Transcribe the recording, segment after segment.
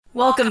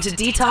Welcome to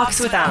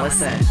Detox with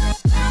Allison.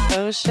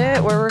 Oh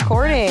shit, we're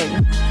recording.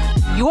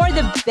 You're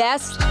the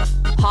best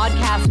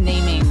podcast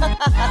naming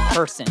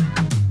person.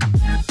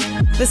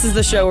 This is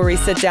the show where we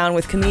sit down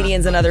with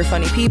comedians and other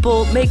funny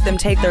people, make them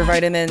take their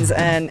vitamins,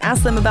 and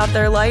ask them about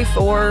their life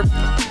or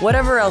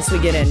whatever else we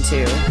get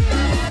into.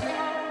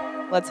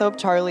 Let's hope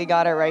Charlie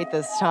got it right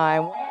this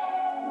time.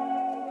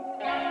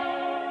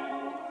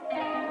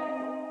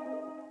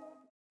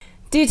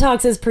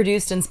 Detox is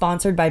produced and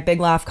sponsored by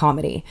Big Laugh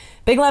Comedy.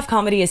 Big Laugh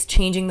Comedy is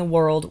changing the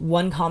world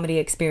one comedy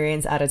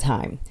experience at a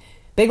time.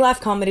 Big Laugh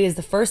Comedy is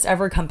the first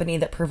ever company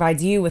that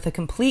provides you with a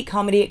complete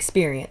comedy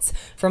experience,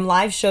 from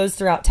live shows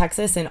throughout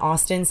Texas in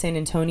Austin, San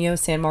Antonio,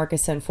 San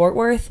Marcos, and Fort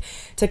Worth,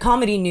 to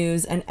comedy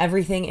news and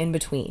everything in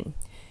between.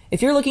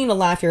 If you're looking to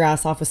laugh your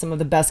ass off with some of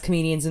the best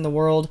comedians in the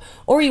world,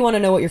 or you want to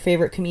know what your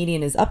favorite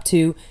comedian is up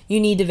to, you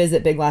need to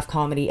visit Big Laugh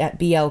Comedy at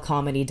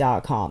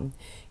blcomedy.com.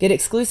 Get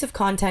exclusive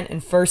content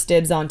and first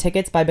dibs on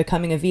tickets by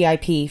becoming a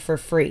VIP for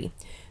free.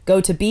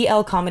 Go to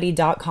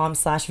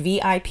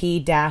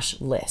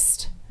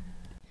blcomedy.com/VIP-list.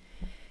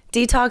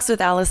 Detox with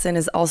Allison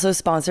is also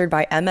sponsored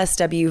by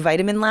MSW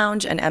Vitamin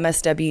Lounge and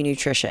MSW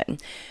Nutrition.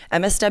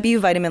 MSW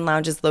Vitamin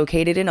Lounge is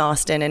located in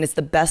Austin, and it's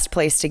the best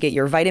place to get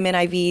your vitamin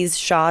IVs,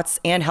 shots,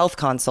 and health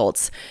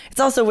consults. It's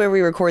also where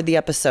we record the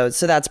episodes,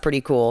 so that's pretty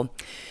cool.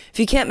 If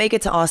you can't make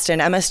it to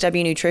Austin,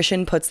 MSW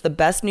Nutrition puts the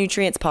best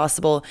nutrients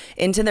possible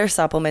into their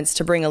supplements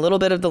to bring a little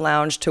bit of the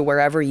lounge to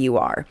wherever you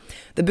are.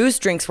 The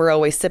boost drinks we're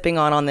always sipping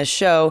on this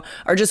show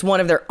are just one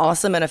of their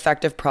awesome and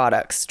effective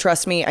products.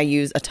 Trust me, I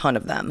use a ton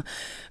of them.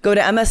 Go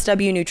to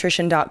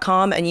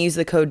mswnutrition.com and use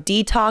the code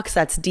DETALKS,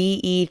 that's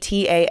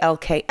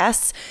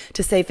DETALKS,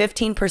 to save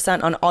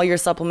 15% on all your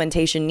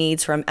supplementation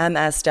needs from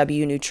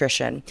MSW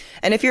Nutrition.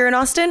 And if you're in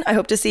Austin, I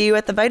hope to see you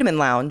at the Vitamin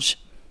Lounge.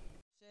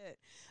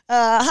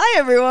 Hi,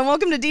 everyone.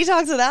 Welcome to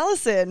Detox with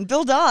Allison.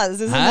 Bill Dawes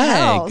is in the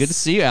house. Hi, good to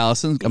see you,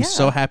 Allison. I'm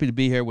so happy to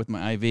be here with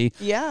my IV.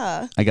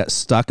 Yeah. I got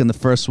stuck in the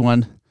first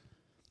one.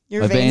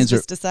 Your veins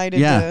just decided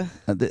to...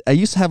 I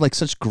used to have like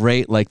such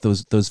great, like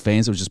those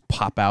veins that would just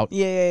pop out.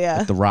 Yeah.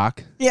 Like The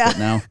Rock. Yeah. But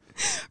now...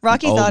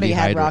 Rocky thought he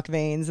had rock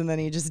veins, and then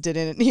he just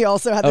didn't. He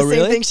also had the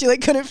same thing. She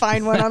couldn't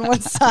find one on one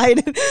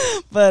side.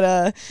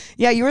 But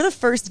you were the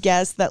first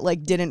guest that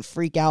didn't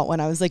freak out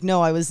when I was like,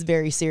 no, I was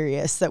very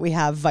serious that we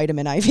have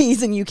vitamin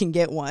IVs and you can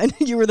get one.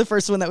 You were the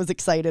first one that was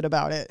excited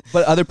about it.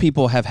 But other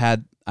people have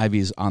had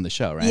IVs on the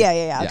show, right?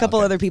 Yeah. A couple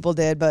other people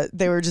did, but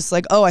they were just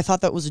like, oh, I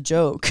thought that was a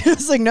joke. I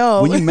was like,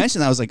 no. When you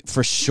mentioned that, I was like,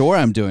 for sure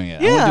I'm doing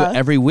it. I want to do it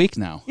every week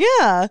now. Yeah.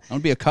 I want to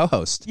be a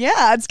co-host.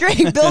 Yeah, it's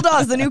great. Bill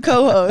Dawes, the new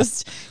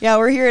co-host. Yeah,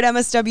 we're here at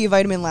MSW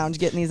Vitamin Lounge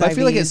getting these IVs. I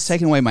feel like it's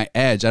taking away my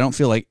edge. I don't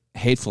feel like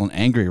hateful and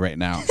angry right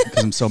now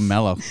because I'm so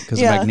mellow because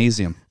of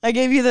magnesium. I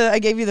gave you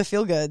the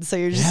feel good, so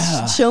you're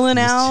just chilling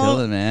out. Just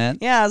chilling, man.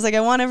 Yeah, I was like,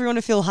 I want everyone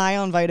to feel high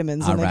on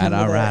vitamins. All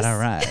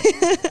right.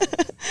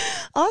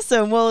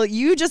 Awesome. Well,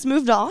 you just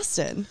moved to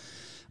Austin.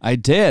 I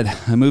did.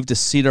 I moved to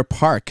Cedar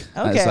Park.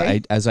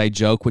 Okay. As I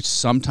joke, which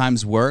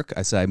sometimes work.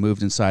 I said I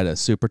moved inside a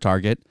super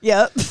Target.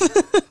 Yep.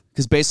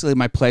 Because basically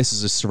my place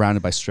is just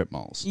surrounded by strip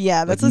malls.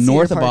 Yeah, that's what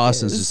north Cedar of Park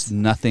Boston is just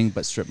nothing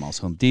but strip malls.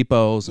 Home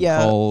Depots and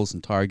Kohl's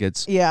and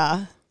Targets.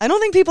 Yeah. I don't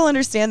think people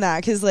understand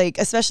that because,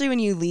 especially when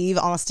you leave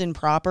Austin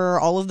proper,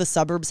 all of the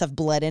suburbs have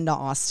bled into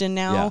Austin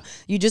now. Yeah.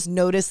 You just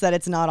notice that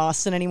it's not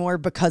Austin anymore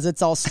because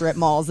it's all strip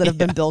malls that have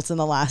been built in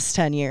the last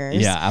 10 years.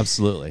 Yeah,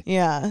 absolutely.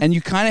 Yeah. And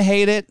you kind of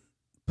hate it,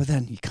 but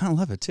then you kind of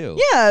love it too.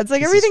 Yeah, it's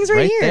like everything's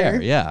right here.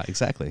 There. Yeah,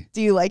 exactly.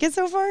 Do you like it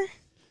so far?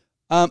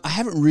 I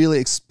haven't really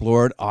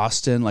explored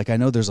Austin. I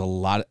know there's a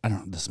lot. I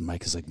don't know. This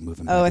mic is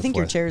moving. Oh, I think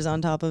your chair's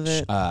on top of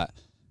it. I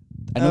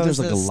know there's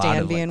a lot stand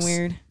of being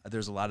weird.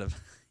 There's a lot of.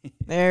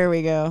 There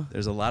we go.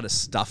 There's a lot of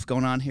stuff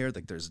going on here.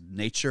 There's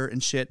nature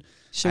and shit.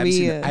 I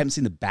haven't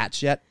seen the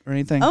bats yet or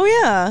anything. Oh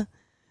yeah.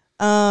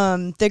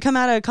 They come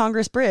out of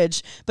Congress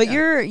Bridge, but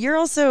you're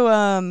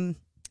also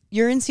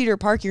you're in Cedar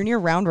Park. You're near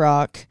Round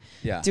Rock.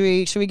 Yeah.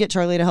 Should we get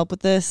Charlie to help with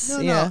this?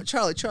 No,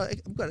 Charlie,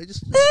 I'm gonna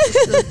just.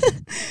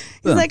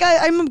 He's like,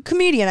 I'm a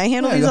comedian. I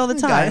handle these all the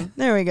time.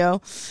 There we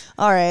go.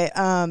 All right.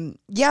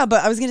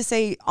 But I was gonna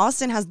say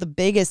Austin has the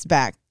biggest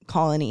bat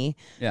colony,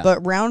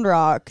 but Round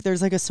Rock,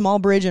 there's a small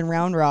bridge in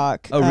Round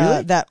Rock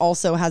that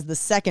also has the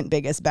second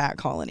biggest bat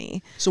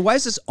colony. So why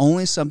is this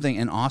only something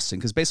in Austin?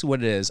 Because basically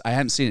what it is, I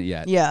haven't seen it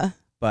yet. Yeah.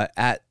 But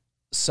at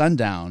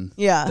sundown,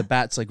 the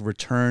bats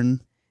return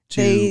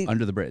to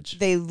under the bridge.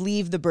 They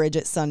leave the bridge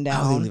at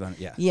sundown. Oh, they leave on it,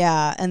 yeah.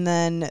 Yeah, and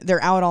then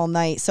they're out all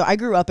night. So I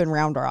grew up in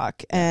Round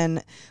Rock,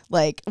 and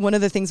one of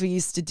the things we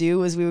used to do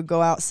was we would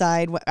go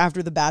outside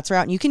after the bats are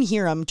out, and you can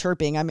hear them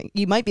chirping. I mean,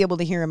 you might be able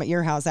to hear them at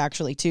your house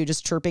actually too,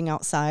 just chirping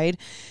outside.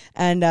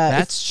 And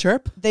bats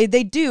chirp? They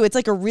do. It's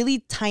a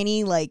really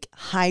tiny,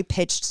 high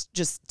pitched,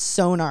 just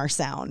sonar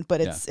sound, but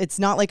it's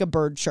not like a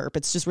bird chirp.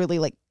 It's just really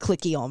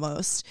clicky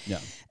almost. Yeah.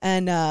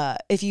 And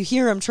if you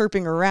hear them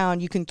chirping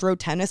around, you can throw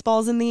tennis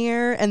balls in the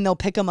air, and they'll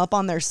pick them up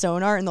on their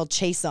sonar and they'll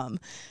chase them.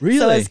 Really?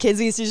 So as kids,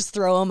 we used to just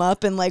throw them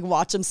up and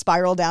watch them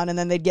spiral down, and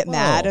then they'd get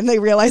mad and they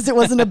realized it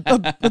wasn't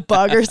a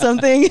bug or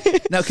something.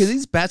 Now, can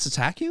these bats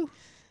attack you?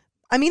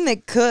 I mean, they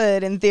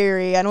could in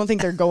theory. I don't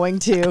think they're going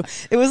to.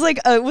 It was like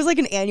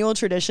an annual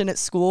tradition at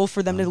school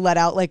for them to let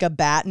out like a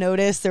bat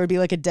notice. There would be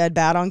like a dead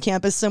bat on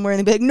campus somewhere, and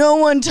they'd be like, "No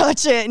one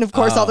touch it!" And of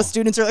course, all the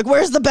students are like,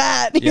 "Where's the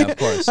bat?" Yeah, of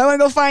course. I want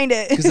to go find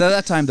it. Because at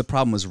that time, the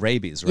problem was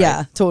rabies, right?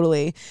 Yeah,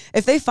 totally.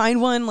 If they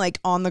find one like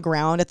on the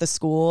ground at the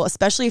school,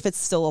 especially if it's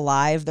still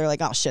alive, they're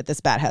like, "Oh shit, this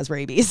bat has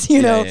rabies,"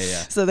 you know? Yeah.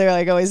 So they're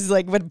like always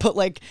like would put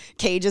like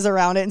cages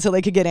around it until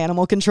they could get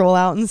animal control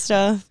out and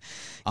stuff.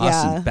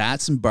 Austin, Yeah.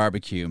 bats and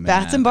barbecue, man.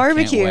 Bats and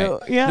barbecue,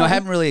 yeah. No, I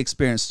haven't really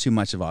experienced too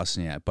much of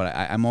Austin yet, but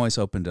I'm always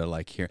open to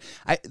like hear.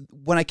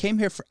 When I came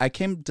here, I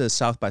came to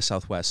South by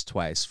Southwest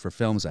twice for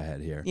films I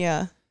had here.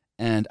 Yeah.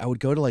 And I would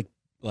go to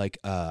like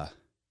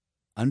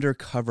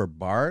undercover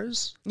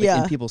bars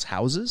in people's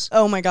houses.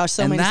 Oh my gosh,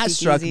 so and many that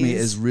struck me speakeasies.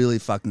 as really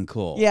fucking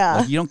cool. Yeah.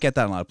 Like, you don't get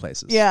that in a lot of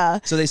places. Yeah.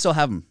 So they still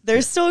have them.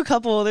 There's still a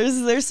couple.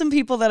 There's some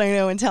people that I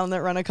know in town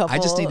that run a couple. I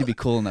just need to be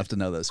cool enough to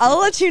know those. I'll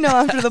people. let you know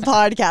after the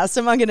podcast.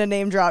 I'm not going to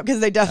name drop because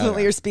they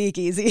definitely are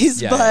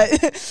speakeasies. Yeah,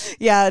 but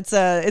yeah,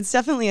 it's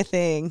definitely a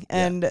thing.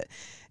 And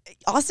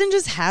Austin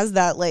just has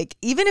that, like,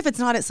 even if it's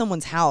not at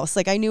someone's house.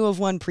 Like, I knew of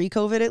one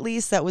pre-COVID at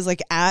least that was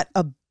like at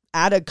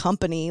a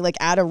company, like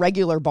at a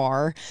regular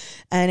bar,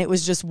 and it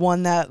was just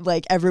one that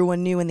like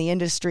everyone knew in the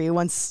industry.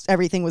 Once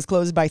everything was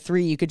closed by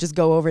 3, you could just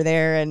go over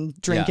there and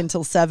drink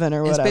until 7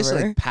 or whatever. It's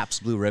basically like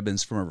Pabst Blue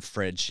Ribbons from a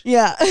fridge.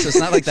 Yeah. So it's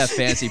not like that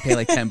fancy. You pay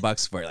like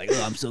 $10 for it. Like,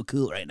 oh, I'm so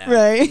cool right now.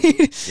 Right.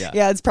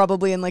 Yeah. It's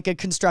probably in like a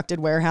constructed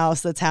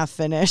warehouse that's half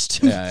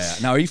finished. Yeah.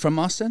 Now, are you from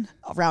Austin?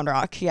 Round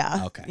Rock.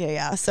 Yeah. Okay.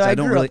 Yeah. So I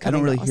don't really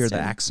hear Austin. the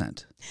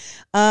accent.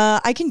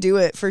 I can do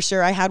it for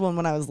sure. I had one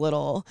when I was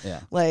little. Yeah.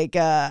 Like,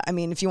 I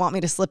mean, if you want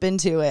me to slip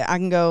into it, I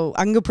can go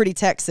pretty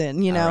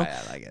Texan, you know? All right,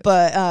 I like it.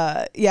 But,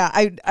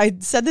 I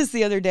said this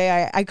the other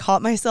day. I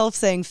caught myself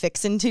saying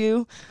fixin'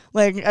 to.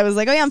 Like, I was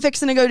like, oh yeah, I'm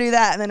fixing to go do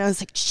that. And then I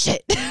was like,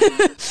 shit.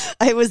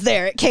 I was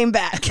there. It came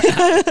back.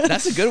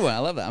 That's a good one. I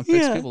love that.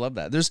 People love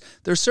that.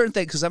 There's certain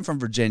things, because I'm from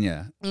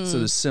Virginia, so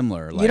there's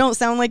similar. Like, You don't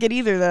sound like it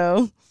either,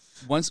 though.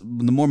 The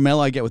more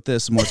mellow I get with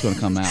this, the more it's going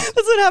to come out. That's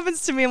what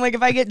happens to me. I'm like,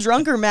 if I get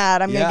drunk or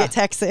mad, I'm going to get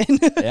Texan.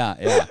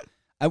 Yeah.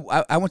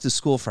 I went to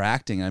school for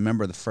acting. And I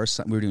remember the first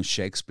time we were doing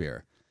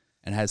Shakespeare,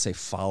 and I had to say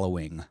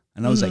following,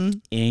 and I was like,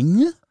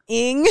 ing.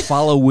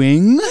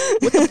 Following?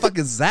 What the fuck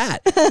is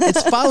that?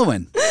 It's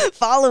following.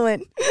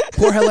 Following.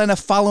 Poor Helena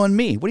following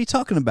me. What are you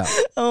talking about?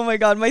 Oh my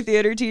God. My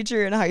theater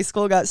teacher in high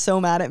school got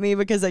so mad at me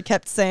because I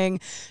kept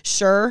saying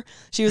sure.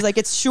 She was like,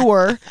 it's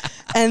sure.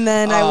 And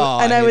then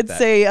I would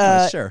say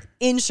sure.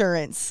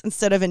 Insurance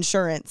instead of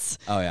insurance.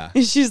 Oh, yeah.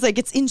 And she was like,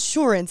 it's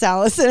insurance,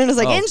 Allison. And I was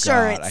like,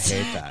 insurance. God,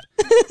 I hate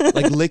that.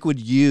 Like liquid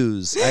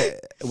use.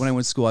 When I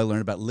went to school, I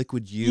learned about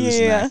liquid use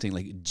in acting,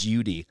 like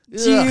Judy.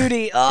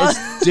 Judy.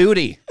 It's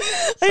duty.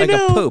 Like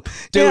a poop.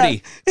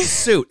 Duty.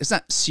 Suit. It's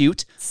not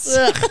suit.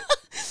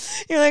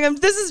 You're like,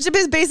 this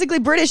is basically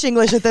British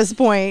English at this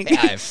point. Yeah,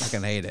 I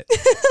fucking hate it.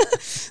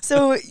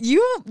 So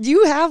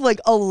you have like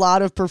a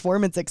lot of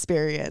performance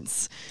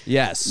experience.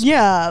 Yes.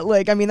 Yeah,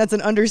 like, I mean, that's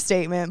an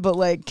understatement, but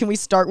like, can we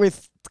start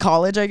with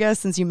college, I guess,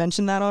 since you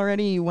mentioned that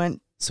already? You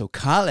went... So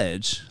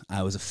college,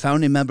 I was a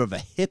founding member of a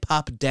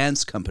hip-hop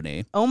dance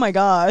company. Oh my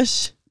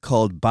gosh.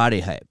 Called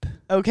Body Hype.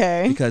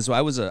 Okay. Because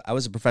I was a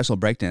professional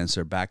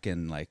breakdancer back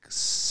in like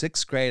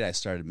 6th grade. I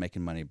started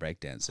making money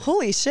breakdancing.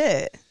 Holy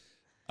shit.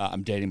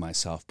 I'm dating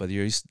myself, but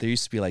there used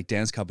to be like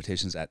dance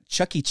competitions at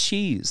Chuck E.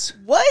 Cheese.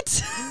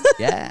 What?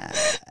 Yeah.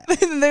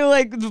 They were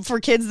like for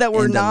kids that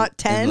were not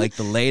 10? In like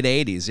the late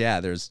 80s, yeah.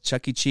 There's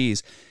Chuck E.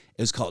 Cheese.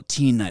 It was called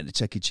Teen Night at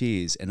Chuck E.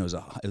 Cheese, and it was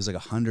like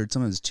 $100,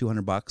 sometimes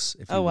 $200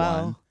 if you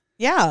won.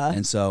 Yeah.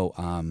 And so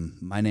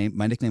my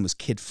nickname was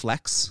Kid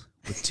Flex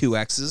with 2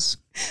 X's,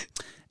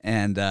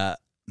 and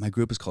my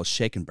group is called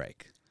Shake and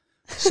Break.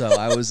 So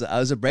I was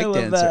a break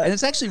dancer, and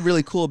it's actually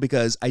really cool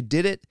because I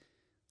did it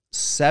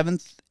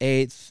 7th,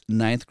 8th,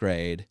 9th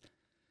grade,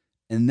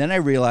 and then I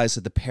realized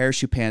that the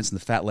parachute pants and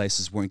the fat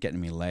laces weren't getting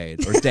me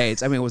laid or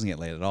dates. I mean, I wasn't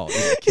getting laid at all.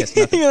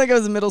 You're like, I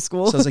was in middle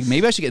school. So I was like,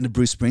 maybe I should get into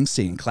Bruce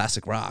Springsteen,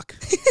 classic rock.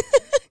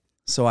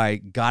 So I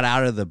got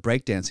out of the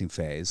breakdancing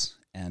phase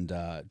and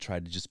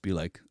tried to just be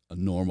like a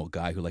normal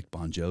guy who liked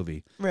Bon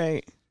Jovi.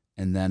 Right.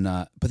 And then,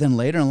 but then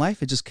later in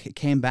life, it just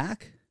came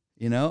back.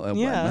 You know,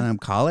 when I'm in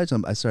college,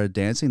 I started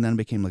dancing. Then I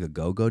became like a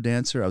go-go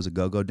dancer. I was a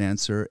go-go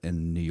dancer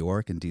in New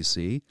York and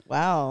D.C.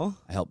 Wow.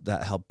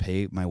 That helped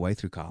pay my way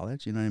through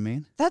college. You know what I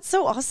mean? That's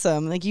so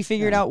awesome. Like you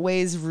figured out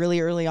ways really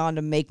early on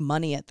to make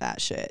money at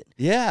that shit.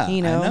 Yeah,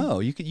 you know? I know.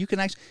 You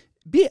can actually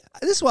be.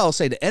 This is what I'll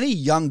say to any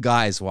young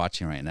guys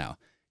watching right now: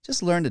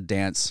 just learn to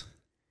dance.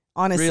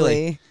 Honestly,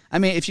 really. I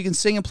mean, if you can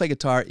sing and play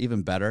guitar,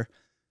 even better.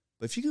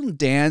 But if you can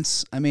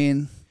dance, I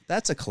mean.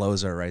 That's a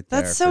closer right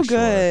there. That's so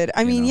good.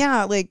 Sure, I mean,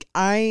 yeah, like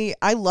I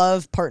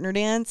love partner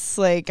dance.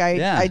 Like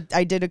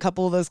I did a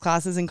couple of those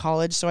classes in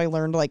college, so I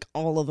learned like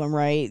all of them,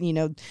 right? You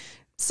know,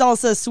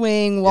 salsa,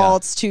 swing,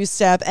 waltz,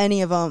 2-step,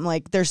 any of them.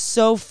 Like they're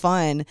so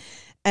fun.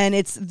 And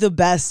it's the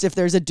best if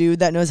there's a dude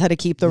that knows how to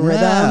keep the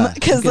rhythm.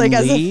 Because like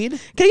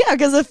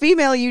because a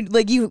female,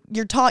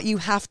 you're taught you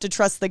have to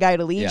trust the guy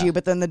to lead you,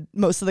 but then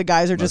most of the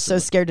guys are just so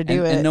scared to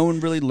do it. And no one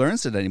really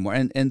learns it anymore.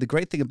 And the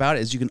great thing about it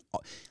is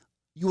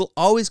you will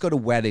always go to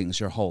weddings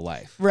your whole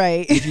life.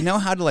 Right. If you know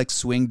how to like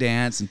swing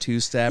dance and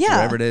two-step or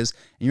whatever it is,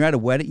 and you're at a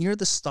wedding, you're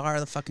the star of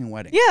the fucking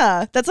wedding.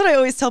 Yeah. That's what I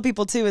always tell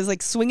people too, is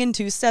like swing and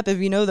two-step. If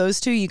you know those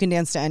two, you can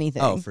dance to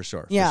anything. Oh, for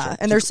sure. Yeah. For sure.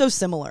 And they're so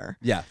similar.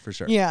 Yeah, for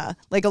sure. Yeah.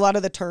 Like a lot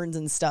of the turns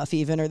and stuff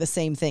even are the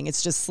same thing.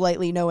 It's just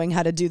slightly knowing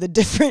how to do the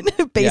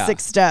different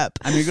basic step.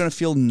 I mean, you're going to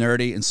feel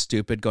nerdy and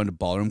stupid going to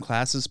ballroom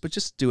classes, but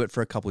just do it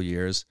for a couple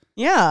years.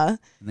 Yeah.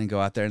 And then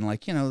go out there and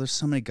like, there's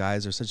so many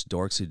guys, there's such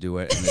dorks who do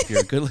it. And if you're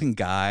a good looking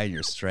guy and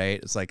you're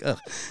straight, it's like, ugh.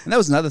 And that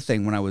was another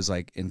thing when I was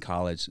like in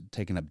college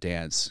taking up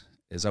dance,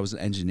 is I was an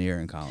engineer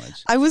in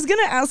college. I was going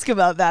to ask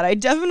about that. I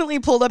definitely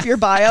pulled up your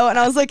bio and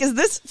I was like, is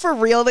this for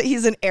real that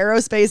he's an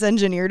aerospace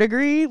engineer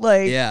degree?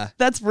 Like, yeah,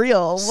 that's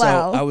real. So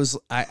wow. I was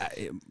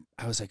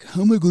like,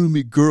 how am I going to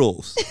meet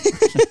girls?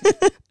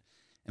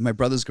 And my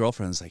brother's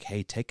girlfriend was like,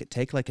 hey,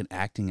 take like an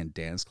acting and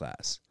dance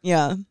class.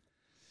 Yeah.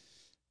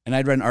 And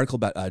I'd read an article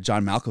about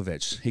John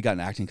Malkovich. He got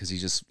into acting because he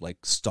just like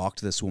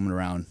stalked this woman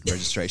around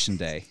registration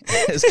day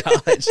at his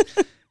college.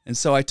 And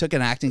so I took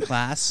an acting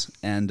class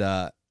and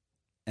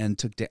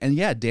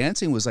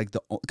dancing was like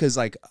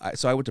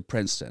so I went to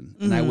Princeton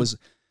and I was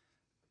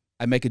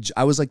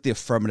like the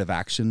affirmative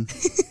action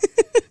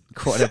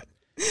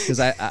because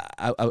I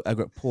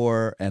grew up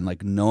poor and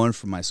like no one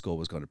from my school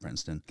was going to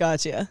Princeton.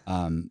 Gotcha.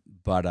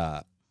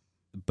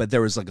 But there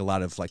was like a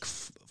lot of like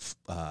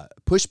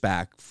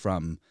pushback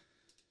from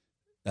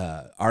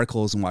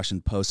articles in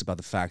Washington Post about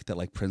the fact that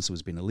like Princeton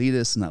was being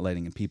elitist and not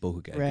letting in people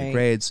who get good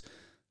grades.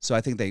 So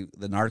I think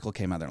an article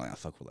came out. They're like, "Oh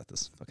fuck, we'll let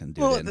this fucking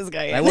dude in." This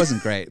guy in. That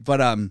wasn't great, but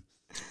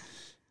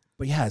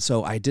yeah.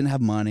 So I didn't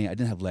have money. I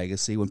didn't have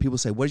legacy. When people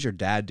say, "What does your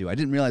dad do?" I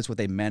didn't realize what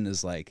they meant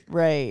is like,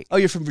 right. Oh,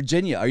 you're from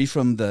Virginia. Are you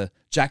from the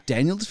Jack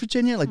Daniels,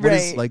 Virginia? Like, what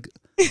is like?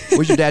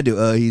 What's your dad do?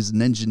 He's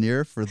an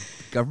engineer for the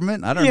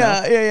government. I don't know.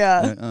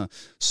 Yeah.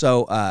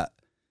 So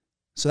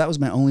that was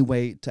my only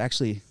way to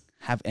actually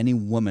have any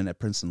woman at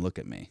Princeton look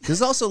at me.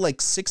 There's also like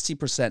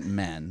 60%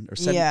 men or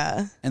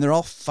 70, and they're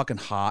all fucking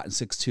hot and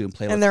 6'2" and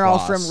play lacrosse. And they're all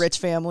from rich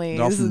families.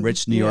 They're all from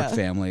rich New York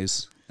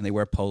families, and they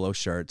wear polo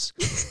shirts.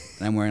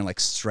 And I'm wearing like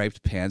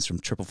striped pants from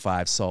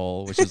 555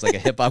 Soul, which is like a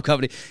hip hop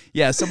company.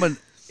 Yeah,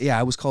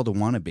 I was called a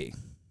wannabe.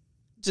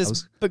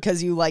 Just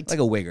because you liked like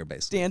a wigger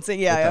basically dancing.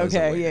 Yeah,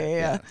 okay.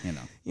 Yeah.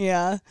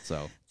 Yeah.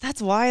 So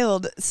that's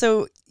wild.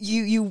 So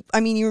you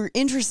were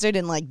interested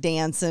in like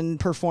dance and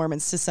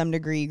performance to some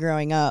degree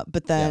growing up,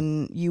 but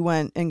then you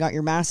went and got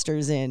your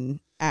master's in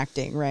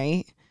acting,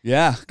 right?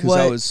 Yeah,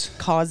 because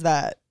caused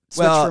that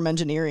switch from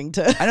engineering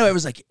to I know it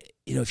was like,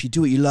 if you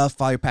do what you love,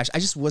 follow your passion. I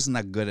just wasn't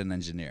that good at an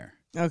engineer.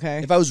 Okay.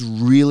 If I was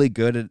really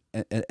good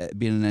at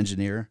being an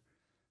engineer,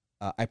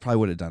 I probably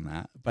would have done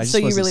that. But I just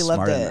wasn't really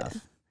smart loved enough.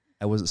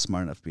 I wasn't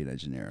smart enough to be an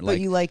engineer.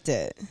 But you liked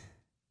it.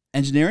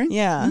 Engineering?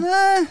 Yeah.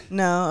 Nah.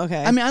 No,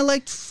 okay. I mean, I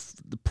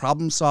liked the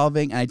problem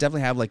solving, and I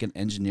definitely have like an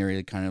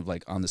engineering kind of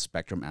like on the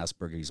spectrum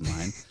Asperger's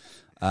mind.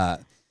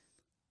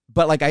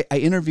 But like I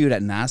interviewed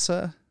at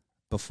NASA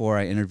before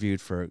I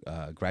interviewed for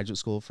graduate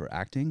school for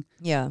acting.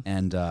 Yeah.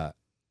 And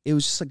it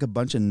was just like a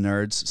bunch of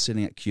nerds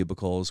sitting at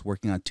cubicles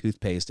working on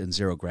toothpaste and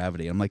zero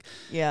gravity. I'm like,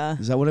 yeah,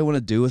 is that what I want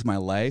to do with my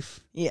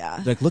life? Yeah.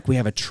 They're like, look, we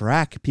have a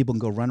track. People can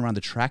go run around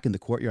the track in the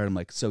courtyard. I'm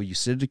like, so you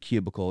sit at a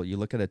cubicle, you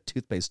look at a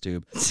toothpaste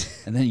tube,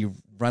 and then you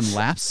run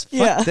laps?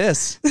 Fuck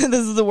this. This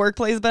is the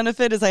workplace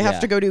benefit is I have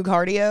to go do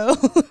cardio.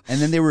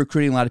 And then they were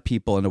recruiting a lot of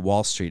people into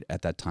Wall Street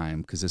at that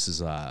time because this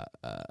is,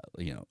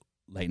 late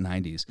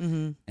 90s.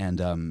 Mm-hmm.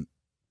 And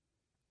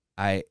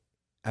I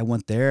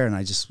went there and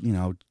I just,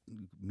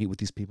 meet with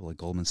these people at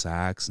Goldman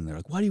Sachs, and they're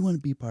like, why do you want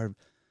to be part of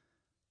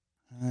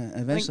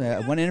eventually,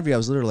 one interview, I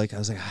was like,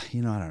 I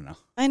don't know.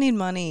 I need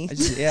money.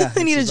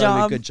 I need a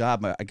job. A good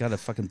job. I got a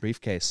fucking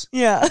briefcase.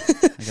 Yeah.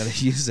 I got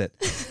to use it.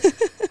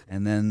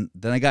 And then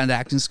I got into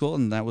acting school,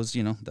 and that was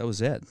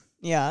it.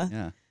 Yeah.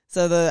 Yeah.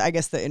 So I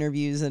guess the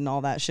interviews and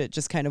all that shit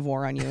just kind of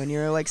wore on you, and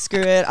you're like,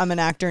 screw it, I'm an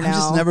actor now. I've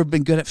just never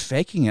been good at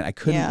faking it. I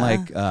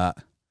couldn't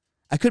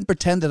I couldn't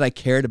pretend that I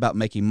cared about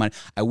making money.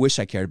 I wish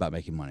I cared about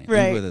making money.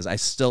 Right. I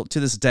still, to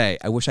this day,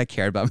 I wish I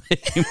cared about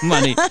making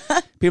money.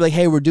 People are like,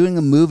 hey, we're doing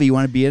a movie. You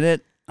want to be in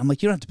it? I'm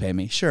like, you don't have to pay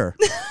me. Sure.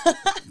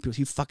 People,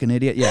 you fucking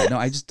idiot. Yeah, no,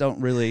 I just don't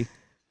really.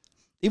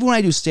 Even when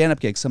I do stand-up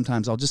gigs,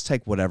 sometimes I'll just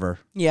take whatever.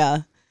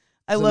 Yeah.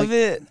 I love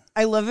it.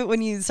 I love it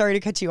when you, sorry to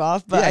cut you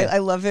off, but I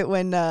love it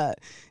when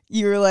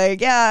you were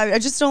like, I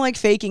just don't like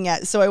faking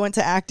it. So I went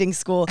to acting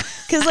school.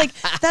 Because like,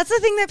 that's the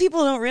thing that people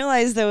don't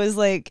realize though, is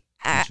like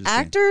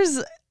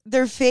actors,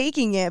 they're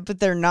faking it, but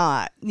they're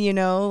not,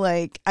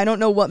 like, I don't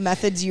know what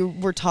methods you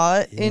were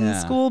taught in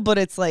school, but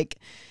it's like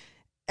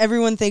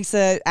everyone thinks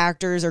that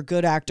actors or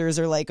good actors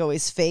are like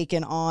always fake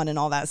and on and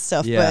all that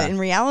stuff. Yeah. But in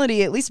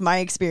reality, at least my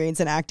experience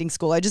in acting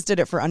school, I just did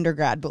it for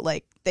undergrad, but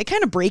like they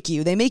kind of break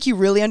you. They make you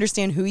really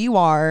understand who you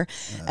are.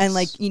 Yes. And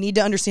like you need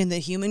to understand the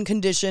human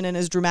condition. And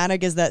as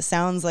dramatic as that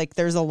sounds, like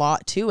there's a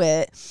lot to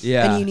it.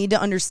 Yeah. And you need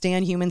to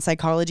understand human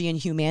psychology and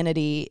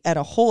humanity at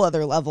a whole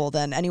other level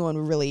than anyone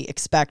would really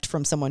expect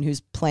from someone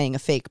who's playing a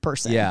fake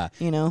person. Yeah.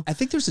 You know? I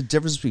think there's a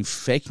difference between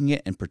faking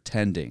it and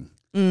pretending.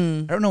 I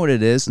don't know what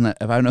it is, and I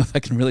don't know if I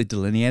can really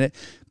delineate it.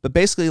 But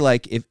basically,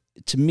 like, if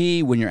to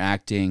me, when you're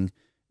acting,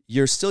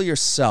 you're still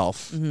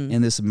yourself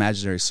in this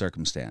imaginary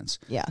circumstance.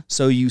 Yeah.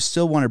 So you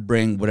still want to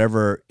bring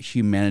whatever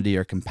humanity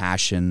or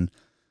compassion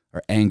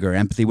or anger,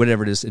 empathy,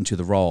 whatever it is, into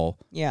the role.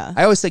 Yeah.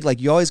 I always think, like,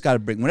 you always got to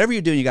bring, whatever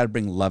you're doing, you got to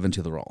bring love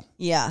into the role.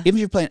 Yeah. Even if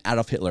you're playing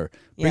Adolf Hitler,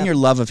 bring your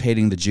love of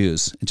hating the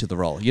Jews into the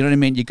role. You know what I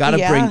mean? You got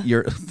to bring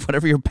your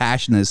whatever your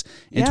passion is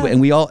into it,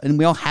 and we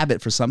all have it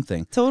for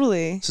something.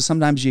 Totally. So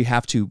sometimes you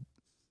have to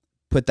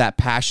put that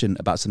passion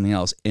about something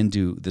else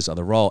into this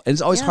other role. And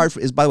it's always hard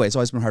by the way, it's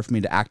always been hard for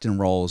me to act in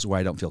roles where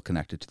I don't feel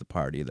connected to the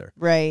part either.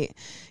 Right.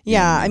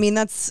 Yeah. I mean,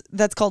 that's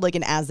called like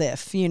an as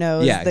if, you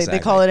know, yeah, they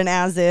call it an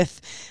as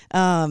if.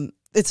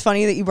 It's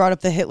funny that you brought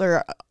up the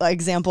Hitler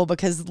example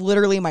because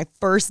literally my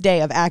first day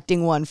of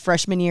acting one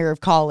freshman year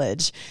of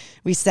college,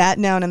 we sat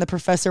down and the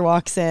professor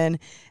walks in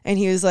and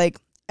he was like,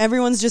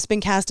 everyone's just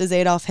been cast as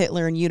Adolf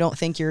Hitler and you don't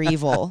think you're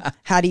evil.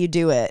 How do you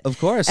do it? Of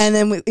course. And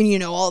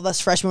then, all of us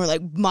freshmen were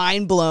like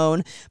mind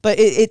blown. But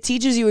it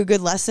teaches you a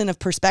good lesson of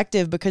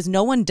perspective because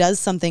no one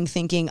does something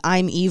thinking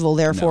I'm evil,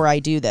 therefore I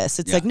do this.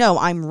 It's like, no,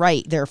 I'm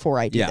right, therefore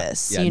I do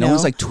this. Yeah, no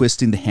one's like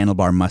twisting the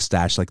handlebar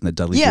mustache like in the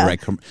Dudley Do Right.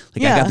 I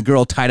got the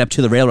girl tied up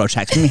to the railroad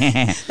tracks.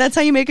 That's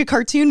how you make a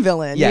cartoon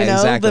villain. Yeah,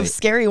 exactly. The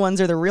scary ones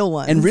are the real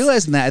ones. And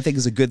realizing that I think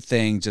is a good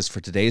thing just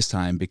for today's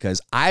time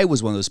because I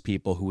was one of those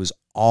people who was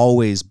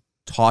always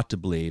taught to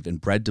believe and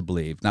bred to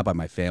believe, not by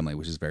my family,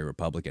 which is very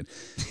Republican,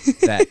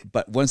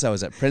 but once I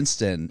was at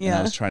Princeton and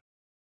I was trying,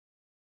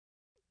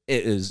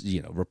 it is,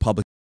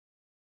 Republican,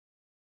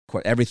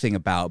 everything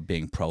about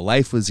being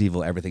pro-life was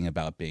evil, everything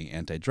about being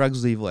anti-drugs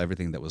was evil,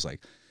 everything that was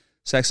like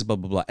sexist, blah,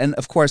 blah, blah. And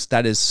of course,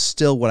 that is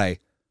still what I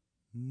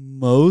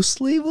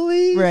mostly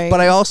believe, right. But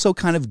I also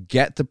kind of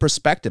get the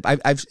perspective.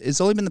 It's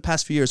only been the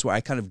past few years where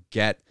I kind of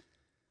get,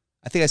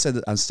 I think I said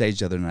that on stage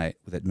the other night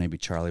that maybe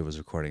Charlie was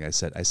recording. I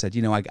said, I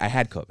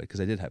had COVID because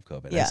I did have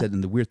COVID. Yeah. I said,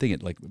 and the weird thing,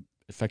 it like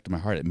affected my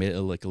heart. It made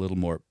it like a little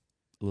more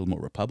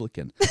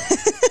Republican.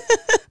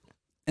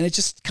 And it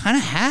just kind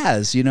of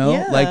has,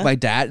 like my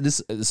dad,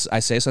 this I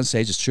say this on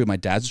stage, it's true. My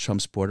dad's a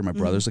Trump supporter. My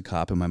brother's a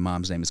cop and my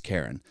mom's name is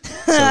Karen. So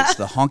it's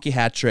the honky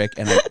hat trick.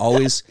 And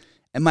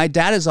and my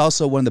dad is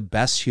also one of the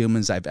best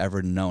humans I've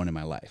ever known in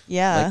my life.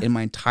 Yeah. Like in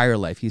my entire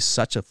life. He's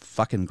such a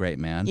fucking great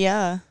man.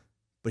 Yeah.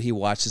 But he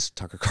watches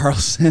Tucker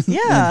Carlson and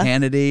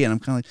Hannity, and I'm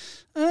kind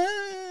of like,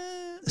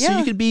 So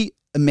you could be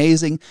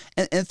amazing.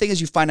 And the thing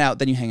is, you find out,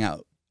 then you hang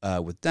out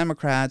with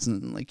Democrats,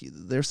 and like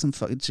there's some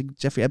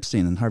Jeffrey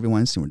Epstein and Harvey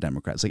Weinstein were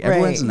Democrats. Like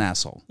everyone's an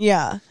asshole.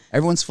 Yeah.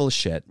 Everyone's full of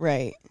shit.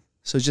 Right.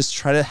 So just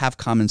try to have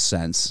common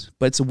sense.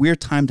 But it's a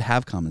weird time to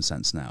have common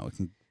sense now. It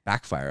can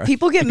backfire.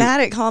 People get mad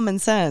at common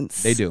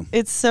sense. They do.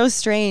 It's so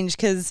strange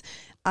because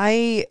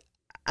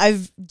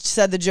I've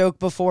said the joke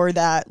before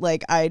that,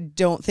 like, I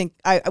don't think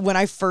when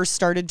I first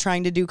started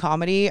trying to do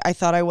comedy, I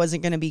thought I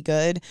wasn't going to be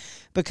good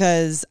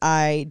because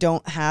I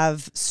don't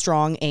have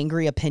strong,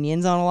 angry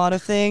opinions on a lot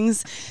of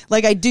things.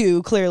 Like I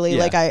do clearly,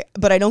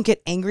 but I don't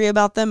get angry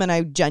about them. And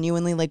I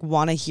genuinely like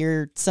want to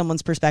hear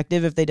someone's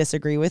perspective if they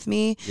disagree with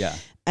me. Yeah.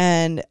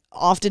 And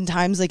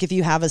oftentimes, like, if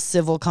you have a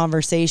civil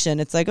conversation,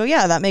 it's like, oh,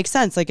 yeah, that makes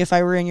sense. Like, if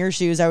I were in your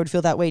shoes, I would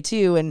feel that way,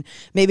 too. And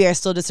maybe I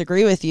still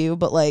disagree with you,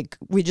 but, like,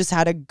 we just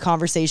had a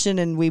conversation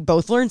and we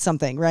both learned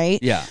something, right?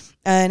 Yeah.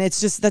 And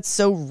it's just, that's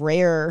so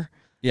rare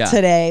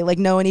today. Like,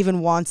 no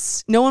one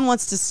wants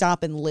to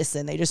stop and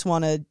listen. They just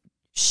want to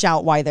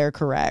shout why they're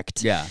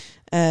correct. Yeah.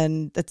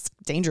 And that's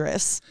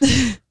dangerous.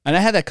 And I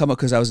had that come up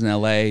because I was in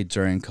LA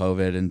during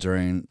COVID and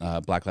during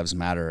Black Lives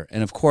Matter.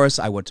 And of course,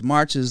 I went to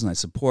marches and I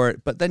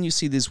support. But then you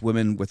see these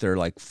women with their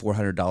like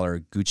 $400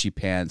 Gucci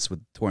pants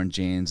with torn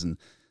jeans, and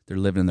they're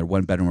living in their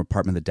one-bedroom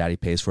apartment that daddy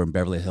pays for in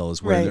Beverly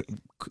Hills, where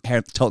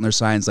they're toting their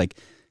signs like,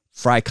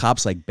 fry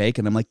cops like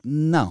bacon. I'm like,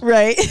 no.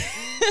 Right.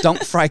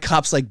 Don't fry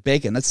cops like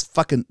bacon. That's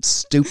fucking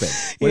stupid.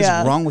 What is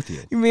wrong with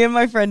you? Me and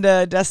my friend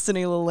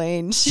Destiny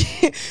Lelaine,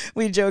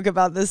 we joke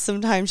about this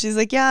sometimes. She's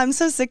like, yeah, I'm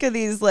so sick of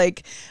these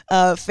like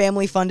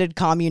family funded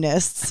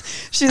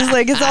communists. She's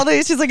like, it's all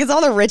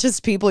the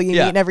richest people you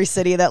meet in every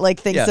city that like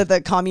thinks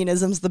that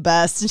communism's the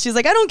best. And she's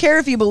like, I don't care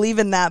if you believe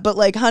in that, but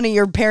like, honey,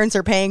 your parents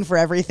are paying for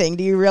everything.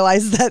 Do you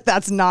realize that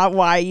that's not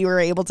why you were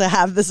able to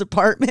have this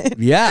apartment?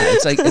 Yeah,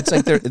 it's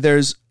like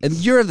there's, and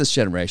you're of this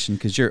generation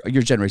because you're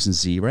Generation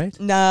Z, right?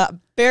 Nah,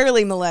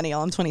 barely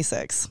millennial. I'm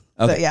 26.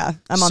 Okay. But yeah,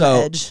 I'm on the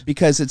edge.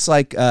 Because it's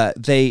like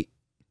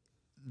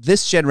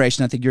this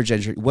generation, I think your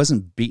generation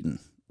wasn't beaten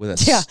with a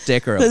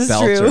stick or a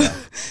belt. True.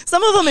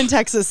 Some of them in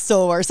Texas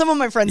still were. Some of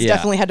my friends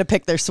definitely had to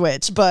pick their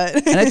switch, but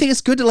and I think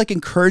it's good to like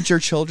encourage your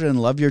children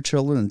and love your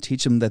children and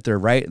teach them that they're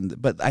right.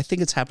 But I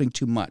think it's happening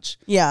too much.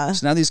 Yeah.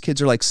 So now these kids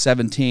are like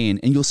 17,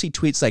 and you'll see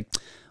tweets like,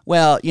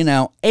 "Well, you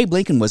know, Abe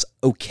Lincoln was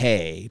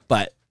okay,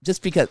 but."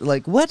 Just because,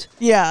 like, what?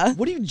 Yeah.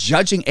 What are you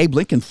judging Abe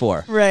Lincoln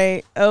for?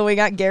 Right. Oh, we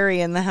got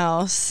Gary in the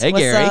house. Hey,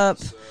 What's Gary. up?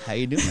 How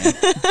you doing,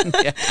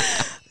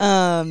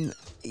 man?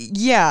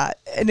 Yeah.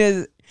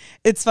 And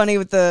it's funny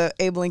with the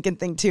Abe Lincoln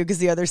thing, too, because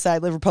the other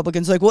side, the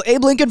Republicans, are like, well,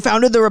 Abe Lincoln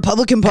founded the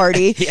Republican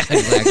Party. Yeah,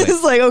 exactly.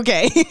 It's like,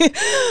 okay.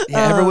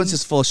 Yeah, everyone's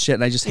just full of shit,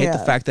 and I just hate the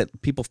fact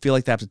that people feel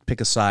like they have to pick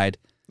a side.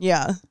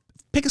 Yeah.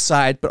 Pick a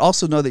side, but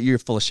also know that you're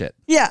full of shit.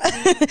 Yeah.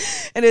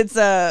 And it's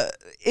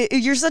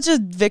you're such a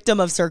victim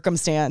of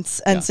circumstance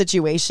and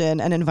situation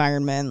and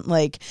environment.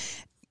 Like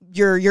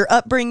your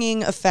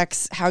upbringing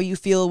affects how you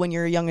feel when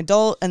you're a young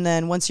adult, and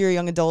then once you're a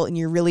young adult and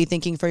you're really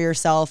thinking for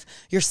yourself,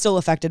 you're still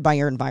affected by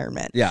your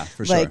environment. Yeah,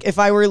 for sure. Like if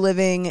I were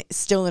living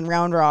still in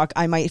Round Rock,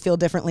 I might feel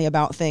differently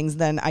about things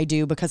than I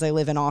do because I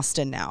live in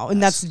Austin now,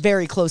 and that's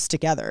very close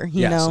together.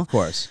 You know, of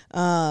course.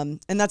 And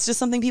that's just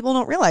something people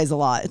don't realize a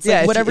lot. It's Yeah,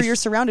 like if whatever you- you're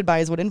surrounded by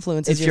is what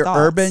influences If your you're thoughts.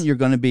 urban, you're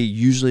going to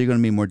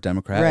be more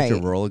Democrat. Right. If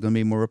you're rural, you're going to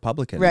be more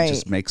Republican. Right. It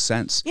just makes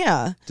sense.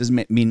 Yeah.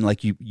 Doesn't mean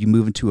like you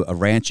move into a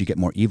ranch, you get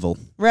more evil.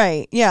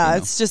 Right. Yeah. You know.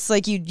 It's just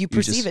like you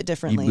perceive just- it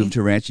differently. You move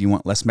to a ranch, you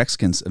want less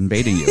Mexicans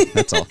invading you.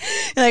 That's all.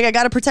 You're like, I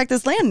got to protect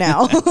this land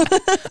now.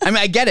 I mean,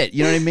 I get it.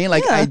 You know what I mean?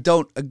 Like, Yeah. I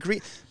don't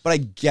agree, but I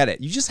get it.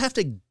 You just have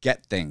to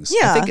get things.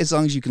 Yeah. I think as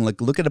long as you can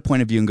like look at a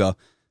point of view and go,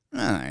 all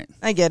right.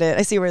 I get it.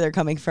 I see where they're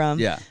coming from.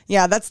 Yeah.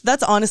 Yeah.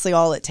 That's honestly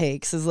all it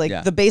takes is like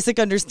Yeah. the basic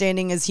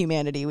understanding is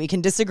humanity. We can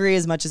disagree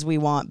as much as we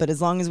want, but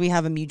as long as we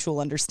have a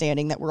mutual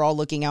understanding that we're all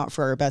looking out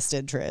for our best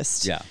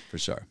interest, Yeah, for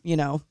sure. you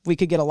know, we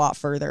could get a lot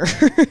further.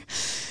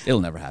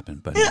 It'll never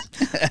happen, but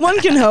One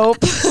can hope.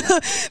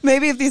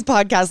 Maybe if these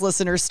podcast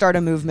listeners start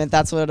a movement,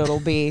 that's what it'll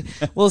be.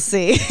 We'll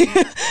see.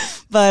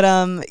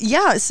 But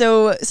yeah,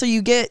 so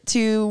you get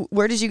to,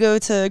 where did you go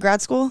to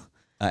grad school?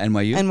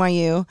 NYU.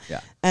 NYU. Yeah.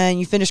 And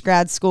you finished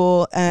grad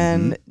school,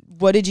 and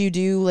what did you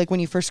do like when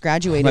you first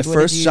graduated? My What did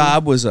first you-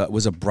 job was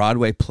a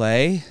Broadway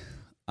play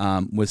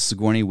with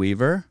Sigourney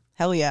Weaver.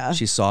 Hell yeah.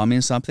 She saw me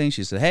in something.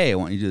 She said, "Hey, I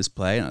want you to do this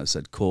play," and I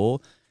said,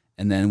 "Cool."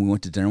 And then we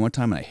went to dinner one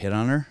time, and I hit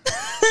on her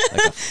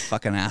like a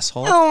fucking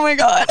asshole. Oh my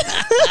God.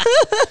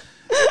 I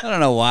don't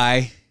know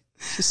why.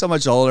 She's so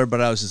much older,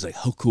 but I was just like,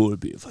 how cool would it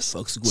be if I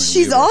fucked Sigourney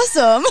She's Weaver?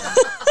 awesome.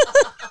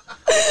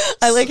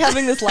 I like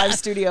having this live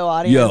studio Yo,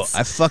 audience.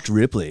 I fucked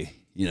Ripley,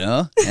 you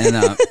know? And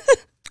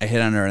I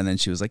hit on her, and then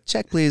she was like,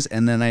 check, please.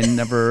 And then I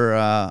never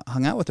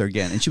hung out with her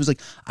again. And she was like,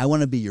 I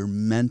want to be your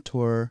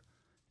mentor.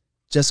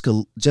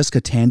 Jessica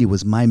Tandy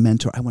was my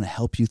mentor. I want to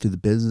help you through the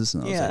business.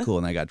 And I was Yeah. like, cool.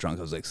 And I got drunk.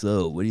 I was like,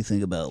 so what do you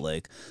think about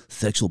like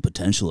sexual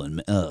potential?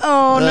 And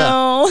Oh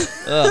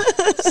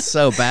no.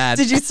 so bad.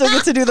 Did you still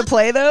get to do the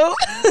play though?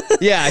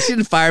 Yeah, she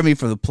didn't fire me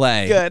for the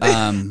play. Good.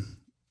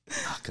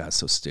 Oh God,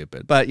 so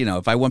stupid. But you know,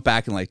 if I went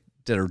back and like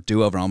did a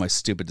do-over on all my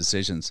stupid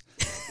decisions,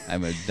 I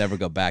would never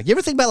go back. You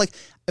ever think about like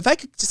if I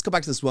could just go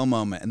back to this one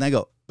moment and then I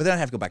go, but then I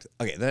have to go back to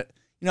that.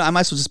 You know, I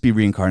might as well just be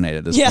reincarnated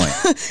at this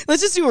point.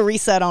 Let's just do a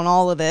reset on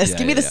all of this. Yeah,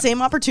 Give me the yeah.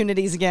 same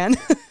opportunities again.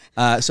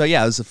 So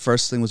yeah, it was the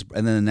first thing was,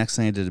 and then the next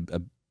thing I did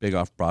a big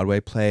off-Broadway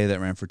play that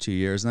ran for 2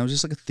 years, and I was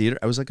just like a theater.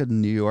 I was like a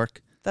New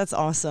York That's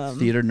awesome.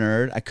 theater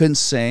nerd. I couldn't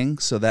sing,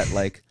 so that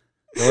like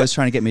they're always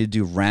trying to get me to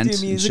do Rent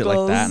Do and shit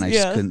like that, and I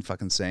musicals, just couldn't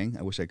fucking sing.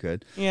 I wish I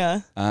could.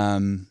 Yeah.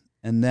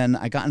 And then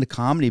I got into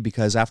comedy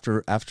because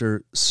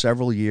after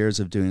several years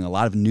of doing a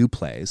lot of new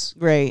plays,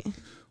 Right.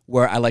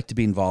 where I like to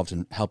be involved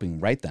in helping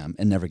write them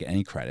and never get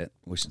any credit,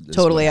 which is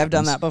Totally. what I've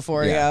done happens. that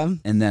before. Yeah.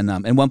 And then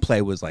and one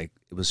play was like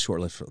it was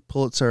shortlisted for the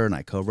Pulitzer, and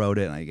I co-wrote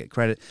it, and I get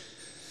credit.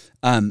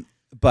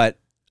 But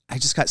I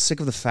just got sick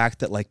of the fact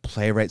that like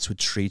playwrights would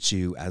treat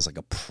you as like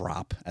a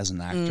prop as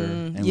an actor,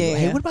 and yeah, would go,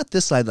 hey, yeah. what about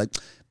this side? Like,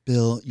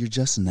 Bill, you're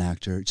just an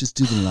actor. Just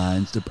do the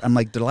lines. I'm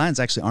like, the lines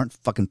actually aren't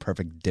fucking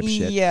perfect,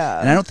 dipshit. Yeah.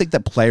 And I don't think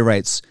that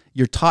playwrights,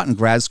 you're taught in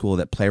grad school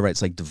that playwrights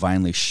like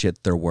divinely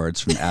shit their words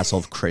from the asshole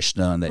of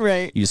Krishna, and that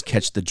Right. you just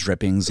catch the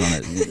drippings on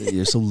it.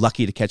 You're so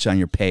lucky to catch it on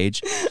your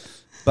page.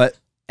 But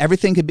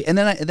everything could be, and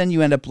then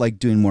you end up like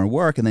doing more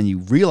work, and then you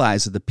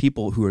realize that the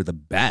people who are the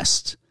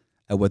best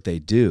at what they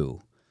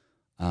do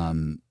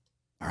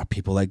are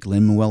people like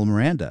Lin-Manuel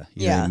Miranda.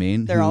 You know what I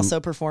mean? They're Who- also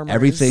performers.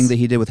 Everything that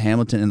he did with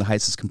Hamilton in the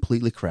Heights is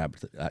completely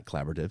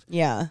collaborative.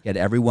 Yeah. He had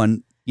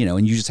everyone, you know,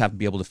 and you just have to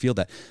be able to feel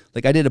that.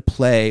 Like I did a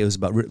play, it was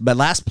about, my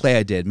last play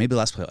I did, maybe the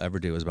last play I'll ever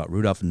do, was about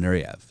Rudolph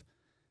Nureyev.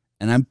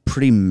 And I'm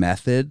pretty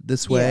method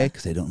this way Yeah.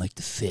 because I don't like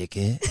to fake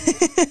it.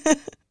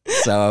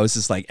 So I was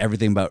just like,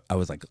 everything about, I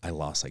was like, I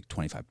lost like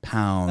 25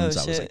 pounds.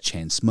 Oh, I was shit. like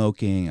chain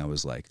smoking. I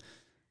was like,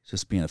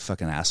 just being a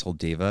fucking asshole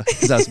diva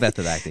because I was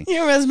method acting.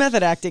 You was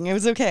method acting. It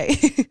was okay.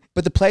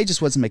 But the play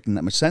just wasn't making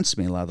that much sense to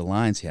me, a lot of the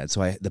lines he had.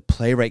 So the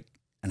playwright,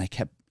 and I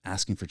kept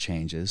asking for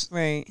changes.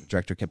 Right. The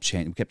director kept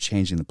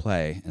changing the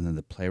play, and then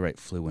the playwright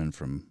flew in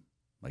from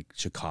like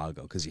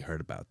Chicago because he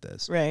heard about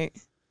this. Right.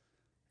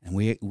 And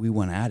we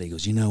went at it. He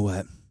goes, you know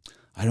what?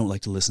 I don't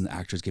like to listen to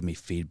actors give me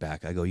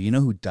feedback. I go, you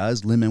know who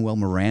does? Lin-Manuel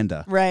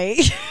Miranda. Right.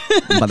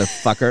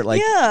 Motherfucker.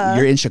 Like,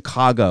 you're in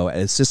Chicago, an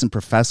assistant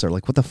professor.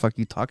 Like, what the fuck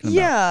are you talking about?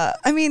 Yeah.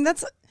 I mean,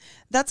 that's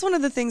one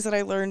of the things that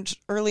I learned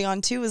early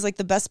on too, is like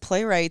the best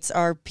playwrights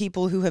are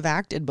people who have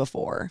acted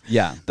before.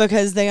 Yeah.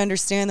 Because they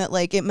understand that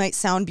like it might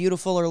sound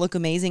beautiful or look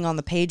amazing on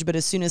the page, but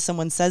as soon as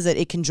someone says it,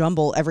 it can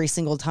jumble every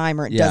single time,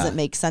 or it doesn't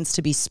make sense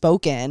to be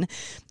spoken.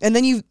 And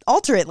then you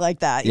alter it like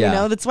that, you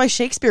know? That's why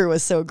Shakespeare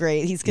was so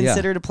great. He's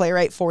considered a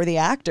playwright for the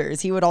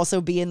actors. He would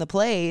also be in the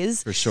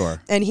plays. For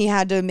sure. And he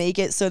had to make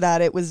it so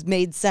that it was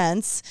made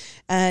sense.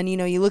 And, you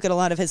know, you look at a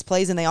lot of his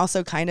plays and they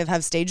also kind of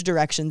have stage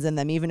directions in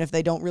them, even if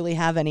they don't really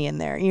have any in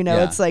there, you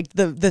know? It's like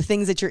the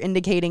things that you're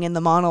indicating in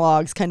the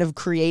monologues kind of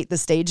create the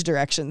stage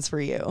directions for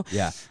you.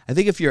 Yeah. I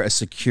think if you're a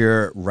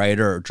secure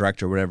writer or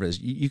director or whatever it is,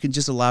 you can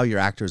just allow your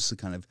actors to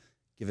kind of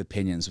give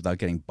opinions without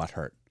getting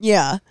butthurt.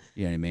 Yeah.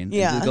 You know what I mean?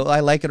 Yeah. Go,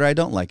 I like it or I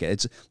don't like it.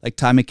 It's like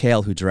Ty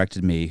McHale, who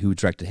directed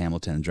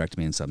Hamilton and directed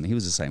me in something. He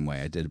was the same way.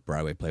 I did a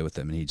Broadway play with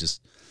him, and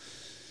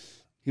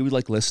he would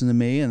like listen to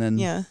me and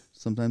then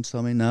sometimes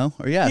tell me no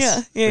or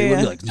yes. Yeah. He would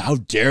be like, how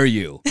dare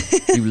you,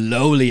 you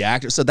lowly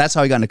actor. So that's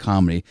how I got into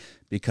comedy,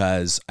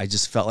 because I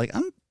just felt like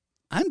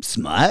I'm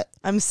smart.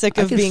 I'm sick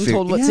of being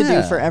told what to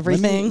do for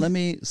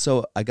everything.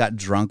 So I got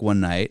drunk one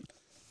night.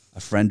 A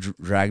friend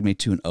dragged me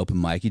to an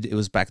open mic. It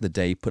was back in the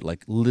day. You put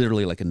like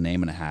literally like a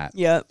name in a hat.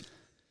 Yep.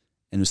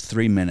 And it was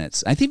 3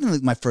 minutes. I think even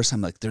like my first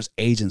time, like, there's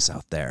agents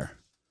out there.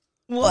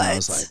 What? And I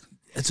was like,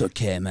 it's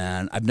okay,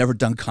 man. I've never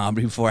done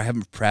comedy before. I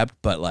haven't prepped,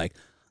 but like,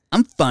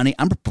 I'm funny.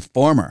 I'm a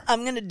performer.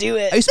 I'm going to do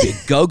it. I used to be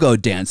a go-go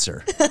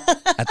dancer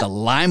at the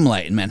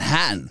Limelight in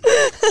Manhattan.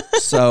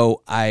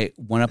 So I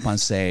went up on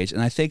stage,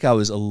 and I think I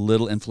was a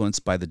little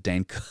influenced by the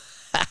Dane Cook,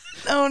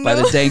 by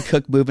the Dane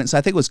Cook movement. So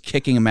I think it was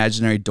kicking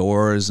imaginary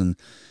doors and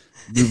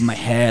moving my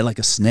head like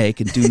a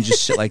snake and doing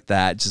just shit like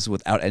that, just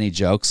without any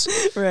jokes.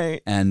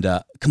 Right. And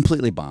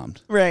completely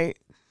bombed. Right.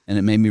 And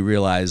it made me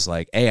realize,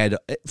 like,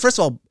 first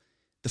of all,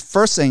 the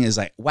first thing is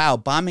like, wow,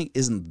 bombing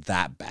isn't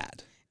that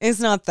bad. It's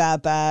not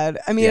that bad.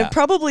 I mean, it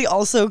probably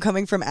also,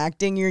 coming from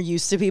acting, you're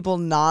used to people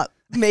not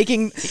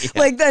making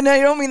like that. And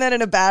I don't mean that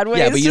in a bad way.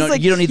 Yeah, it's but just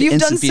like, you don't need you've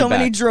done feedback. so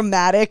many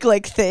dramatic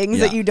like things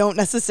that you don't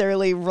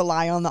necessarily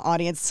rely on the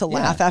audience to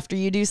laugh after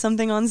you do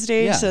something on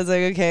stage. Yeah. So it's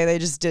like, okay, they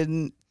just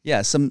didn't.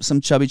 Yeah, some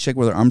chubby chick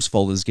with her arms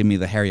folded is giving me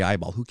the hairy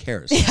eyeball. Who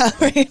cares? Yeah,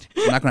 right.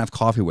 I'm not gonna have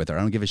coffee with her.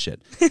 I don't give a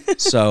shit.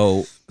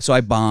 So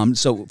I bombed.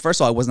 So first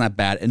of all, it wasn't that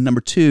bad, and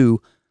number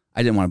two,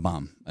 I didn't want to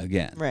bomb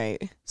again.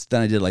 Right. So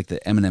then I did like the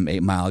Eminem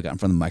 8 Mile. Got in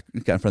front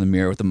of the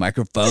mirror with the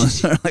microphone.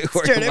 like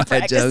Started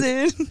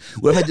practicing.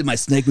 What if I did my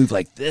snake move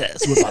like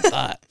this? What about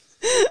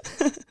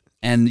that?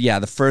 And yeah,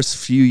 the first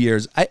few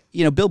years,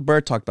 Bill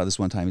Burr talked about this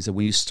one time. He said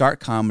when you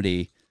start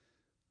comedy,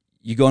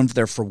 you go in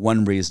there for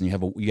one reason.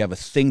 You have a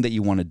thing that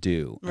you want to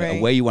do, a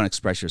way you want to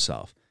express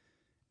yourself.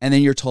 And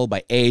then you're told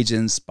by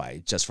agents,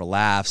 by Just for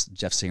Laughs,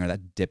 Jeff Singer,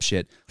 that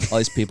dipshit, all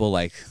these people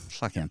like,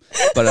 fuck him.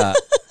 But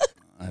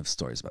I have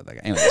stories about that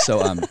guy. Anyway,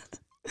 so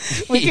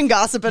we can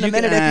gossip in a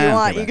minute if you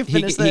want. You can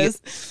finish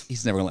this.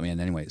 He's never gonna let me in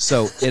anyway.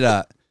 So you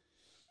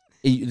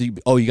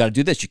got to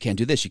do this. You can't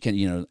do this. You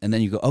can't, and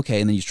then you go,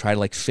 okay. And then you try to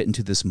like fit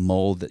into this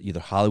mold that either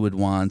Hollywood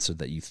wants or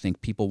that you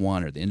think people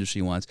want or the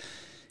industry wants.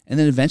 And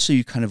then eventually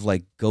you kind of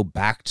like go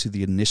back to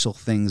the initial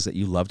things that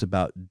you loved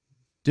about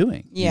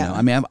doing. Yeah.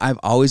 I mean, I've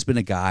always been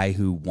a guy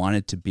who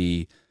wanted to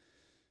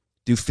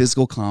do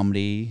physical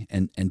comedy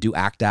and do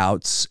act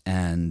outs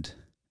and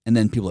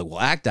then people are like,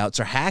 well, act outs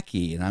are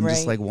hacky. And I'm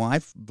just like, well, I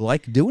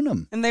like doing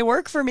them. And they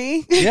work for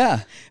me.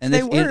 Yeah. And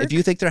if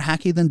you think they're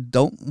hacky, then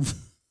don't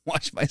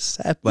watch my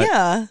set. But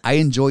I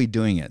enjoy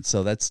doing it.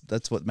 So that's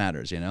what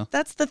matters,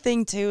 That's the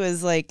thing too,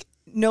 is like,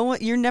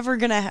 you're never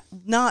gonna.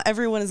 Not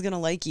everyone is gonna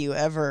like you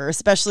ever,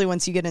 especially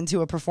once you get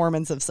into a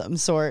performance of some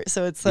sort.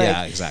 So it's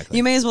like, exactly.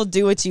 You may as well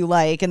do what you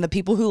like, and the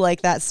people who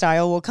like that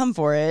style will come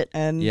for it,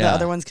 and the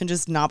other ones can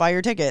just not buy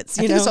your tickets.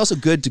 I think it's also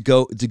good to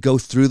go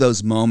through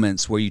those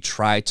moments where you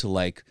try to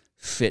like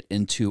fit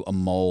into a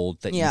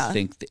mold that you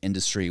think the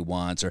industry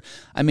wants. Or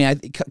I mean,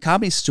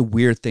 comedy is such a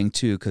weird thing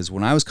too, because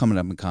when I was coming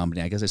up in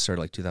comedy, I guess I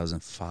started like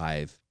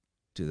 2005,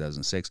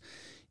 2006.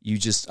 You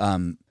just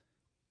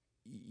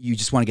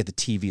want to get the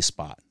TV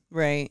spot.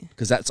 Right.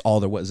 Because that's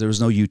all there was. There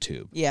was no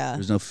YouTube. Yeah. There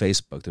was no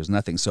Facebook. There was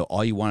nothing. So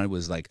all you wanted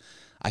was like,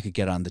 I could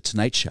get on the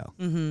Tonight Show.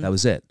 Mm-hmm. That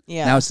was it.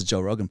 Yeah. Now it's the Joe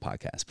Rogan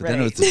podcast. But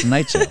then it was the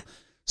Tonight Show.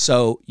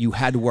 So you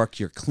had to work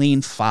your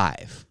clean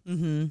 5.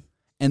 Mm-hmm.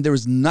 And there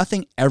was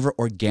nothing ever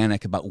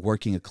organic about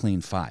working a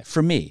clean 5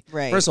 for me.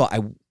 Right. First of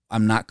all,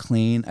 I'm not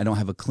clean. I don't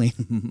have a clean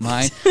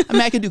mind. I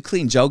mean, I can do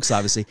clean jokes,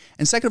 obviously.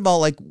 And second of all,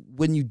 like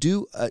when you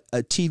do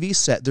a TV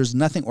set, there's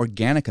nothing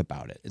organic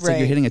about it. It's like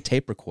you're hitting a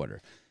tape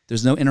recorder.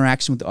 There's no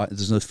interaction with the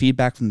audience. There's no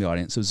feedback from the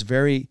audience. So it's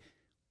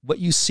what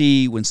you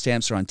see when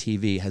stand-ups are on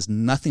TV has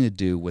nothing to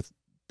do with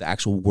the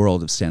actual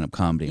world of stand-up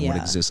comedy and what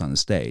exists on the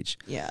stage.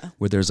 Yeah.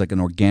 Where there's like an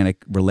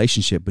organic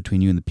relationship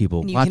between you and the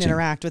people watching. You can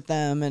interact with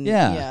them. And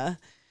yeah.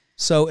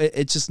 So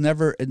it just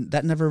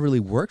that never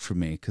really worked for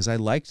me because I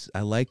liked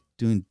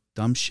doing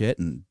dumb shit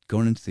and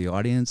going into the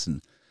audience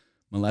and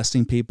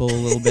molesting people a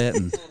little bit,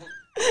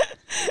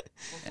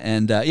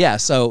 and yeah.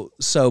 So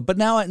but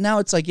now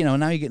it's like,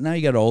 now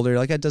you get older.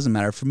 Like, it doesn't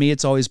matter for me.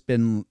 It's always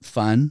been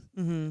fun,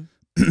 and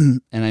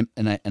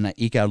I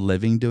eke out a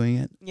living doing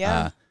it.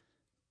 Yeah.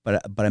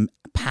 But I'm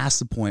past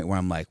the point where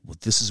I'm like, well,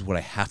 this is what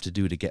I have to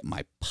do to get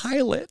my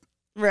pilot.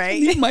 Right. I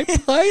need my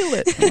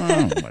pilot.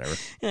 Oh, whatever.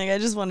 Like, I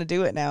just want to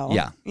do it now.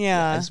 Yeah.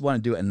 Yeah. I just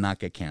want to do it and not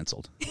get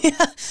canceled. Yeah.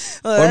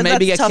 Well, Or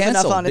maybe get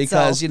canceled because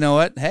itself. you know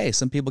what? Hey,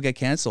 some people get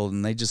canceled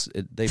and they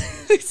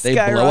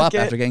blow up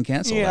after getting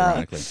canceled. Yeah.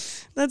 Ironically,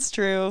 that's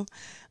true.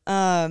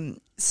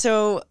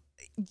 So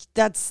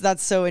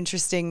that's so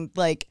interesting.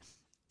 Like,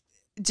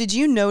 did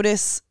you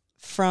notice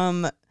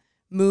from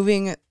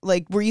moving,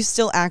 like, were you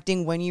still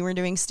acting when you were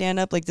doing stand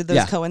up? Like, did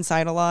those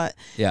coincide a lot?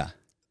 Yeah.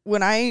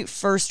 When I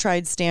first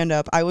tried stand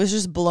up, I was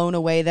just blown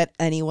away that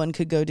anyone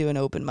could go do an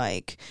open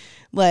mic.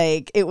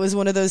 Like, it was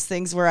one of those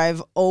things where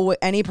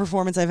any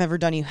performance I've ever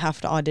done, you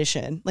have to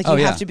audition. Like,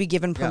 you have to be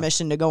given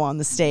permission to go on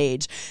the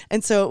stage.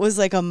 And so it was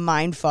like a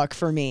mind fuck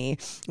for me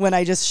when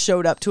I just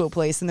showed up to a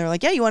place and they're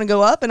like, yeah, you want to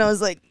go up? And I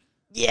was like,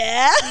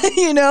 yeah,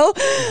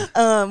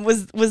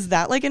 was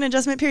that like an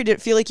adjustment period? Did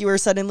it feel like you were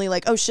suddenly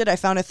like, oh shit, I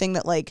found a thing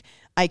that like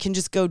I can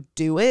just go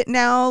do it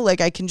now?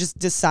 Like, I can just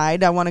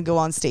decide I want to go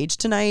on stage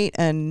tonight?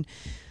 And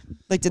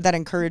like, did that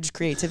encourage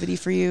creativity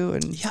for you?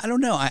 And yeah, I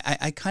don't know.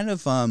 I kind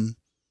of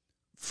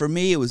for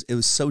me it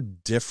was so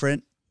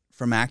different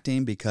from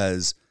acting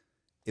because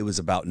it was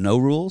about no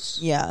rules.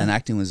 Yeah. And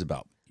acting was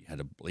about,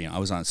 I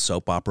was on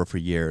soap opera for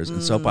years,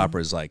 and soap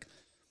opera is like,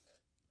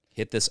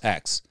 hit this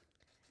X,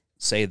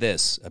 say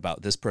this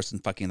about this person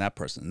fucking that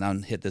person, and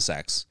then hit this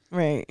X.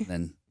 Right. And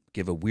then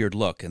give a weird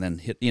look, and then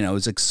hit, it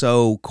was like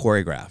so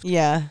choreographed.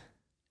 Yeah.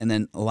 And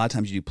then a lot of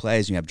times you do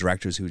plays and you have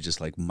directors who just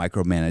like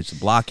micromanage the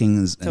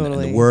blockings and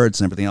the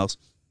words and everything else.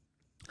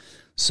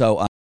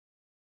 So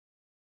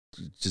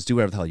just do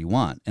whatever the hell you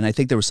want. And I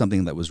think there was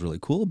something that was really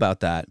cool about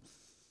that,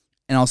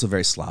 and also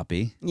very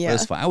sloppy. Yeah. But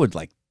it's fine. I would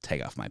like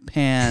take off my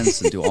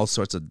pants and do all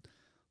sorts of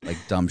like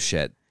dumb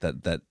shit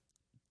that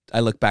I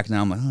look back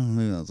now, I'm like, oh,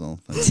 maybe that was all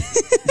fun.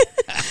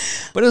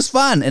 But it was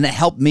fun, and it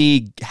helped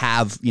me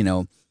have,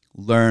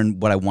 learn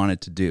what I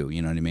wanted to do.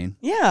 You know what I mean?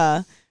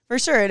 Yeah, for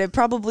sure. And it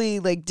probably,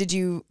 like, did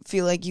you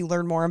feel like you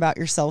learned more about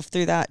yourself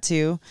through that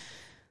too?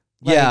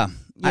 Like, yeah.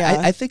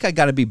 Yeah. I think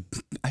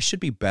I should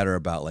be better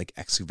about like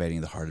excavating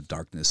the heart of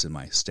darkness in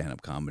my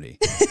stand-up comedy.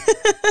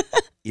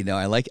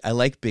 I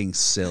like being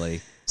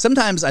silly.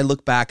 Sometimes I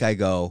look back, I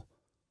go,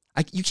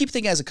 you keep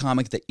thinking as a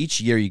comic that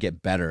each year you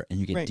get better and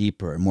you get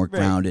deeper and more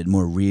grounded,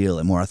 more real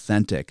and more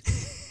authentic.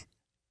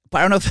 But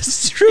I don't know if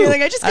that's true. You're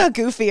like, I just got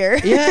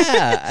goofier.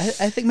 Yeah.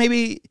 I think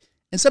maybe,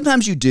 and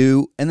sometimes you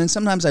do, and then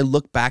sometimes I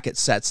look back at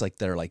sets like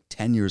that are like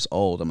 10 years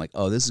old. I'm like,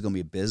 oh, this is going to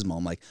be abysmal.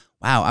 I'm like,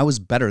 wow, I was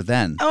better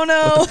then. Oh,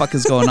 no. What the fuck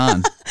is going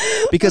on?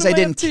 Because I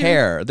didn't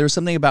care. There was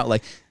something about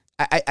like,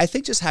 I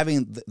think just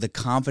having the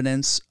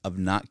confidence of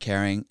not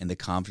caring and the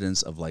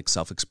confidence of like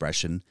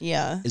self-expression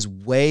is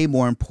way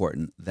more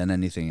important than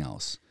anything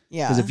else.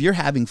 Yeah. Because if you're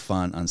having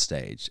fun on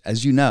stage,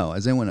 as you know,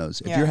 as anyone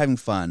knows, if you're having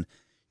fun,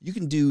 you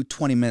can do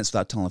 20 minutes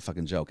without telling a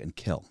fucking joke and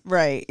kill.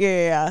 Right.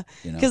 Yeah.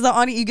 Because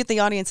you get the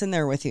audience in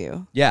there with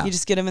you. Yeah. You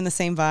just get them in the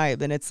same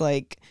vibe, and it's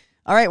like,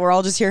 all right, we're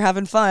all just here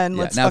having fun.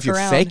 Let's now, fuck if you're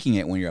around. faking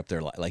it when you're up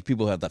there, like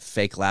people have the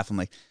fake laugh, I'm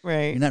like,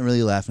 you're not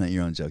really laughing at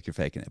your own joke, you're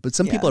faking it. But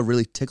some people are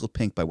really tickled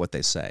pink by what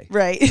they say.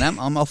 Right. And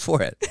I'm all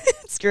for it.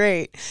 It's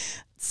great.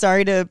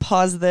 Sorry to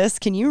pause this.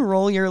 Can you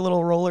roll your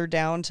little roller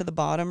down to the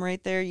bottom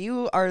right there?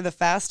 You are the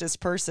fastest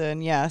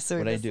person. Yeah. So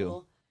what I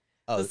do?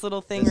 This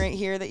little thing right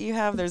here that you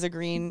have, there's a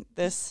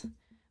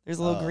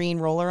little green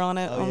roller on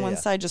it on one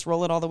side. Just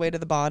roll it all the way to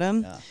the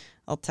bottom. Yeah.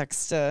 I'll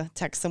text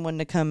someone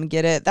to come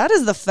get it. That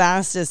is the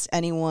fastest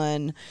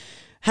anyone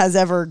has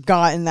ever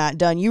gotten that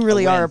done. You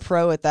really are a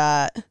pro at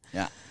that.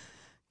 Yeah.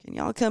 Can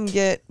y'all come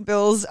get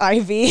Bill's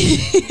IV?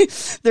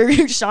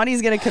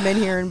 Shawnee's going to come in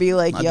here and be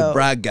like, Not to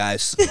brag,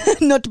 guys.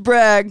 Not to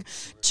brag.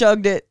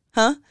 Chugged it.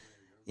 Huh?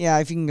 Yeah,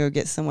 if you can go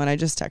get someone. I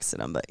just texted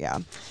him, but yeah.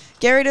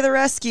 Gary to the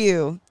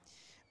rescue.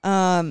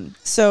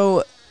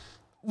 So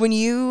when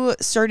you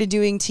started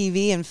doing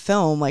TV and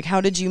film, like,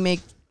 how did you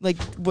make, like,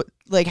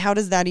 how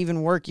does that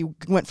even work? You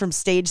went from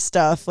stage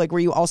stuff, like, were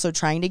you also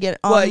trying to get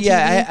on Well,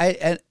 yeah,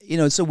 TV?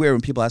 It's so weird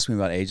when people ask me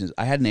about agents.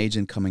 I had an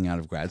agent coming out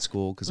of grad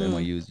school because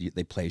NYU,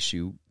 they place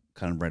you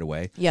kind of right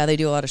away. Yeah, they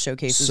do a lot of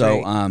showcases.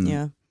 So,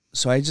 right?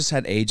 So I just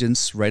had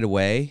agents right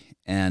away,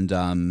 and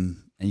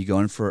you go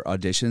in for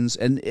auditions,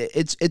 and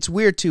it's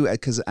weird too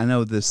because I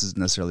know this isn't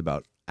necessarily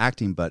about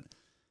acting, but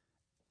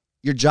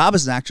your job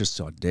as an actress is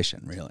to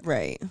audition, really.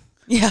 Right.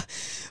 Yeah.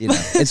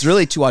 It's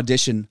really to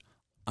audition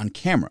on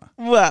camera.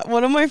 Well,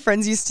 one of my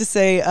friends used to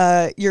say,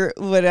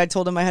 when I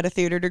told him I had a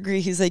theater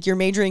degree, he's like, you're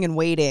majoring in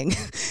waiting.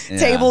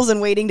 Tables and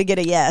waiting to get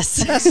a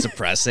yes. That's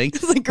depressing.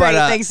 It's like, great,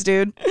 thanks,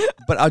 dude.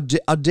 But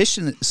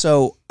audition,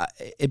 so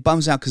it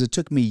bums out because it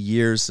took me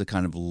years to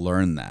kind of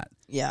learn that.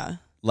 Yeah.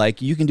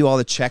 Like, you can do all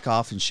the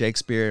Chekhov and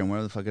Shakespeare and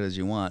whatever the fuck it is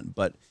you want,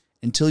 but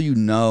until you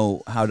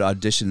know how to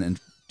audition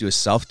and do a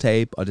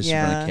self-tape, audition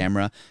in front of the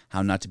camera,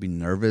 how not to be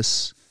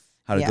nervous,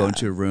 how to go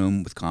into a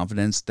room with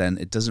confidence, then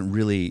it doesn't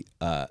really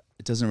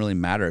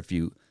matter if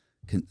you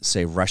can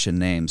say Russian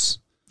names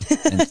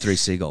and 3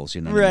 seagulls,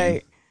 you know what I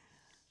mean?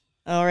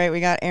 All right, we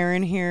got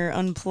Aaron here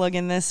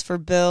unplugging this for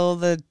Bill,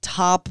 the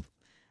top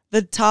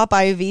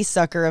IV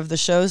sucker of the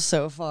show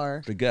so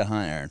far. Pretty good, huh,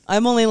 Aaron?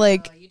 I'm only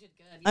like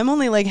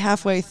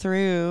halfway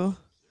through.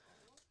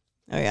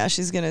 Oh yeah,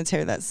 she's gonna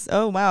tear that.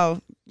 Oh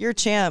wow, you're a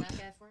champ.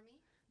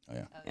 Oh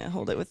yeah. Yeah,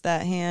 hold it with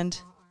that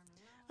hand.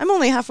 I'm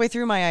only halfway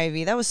through my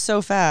IV. That was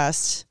so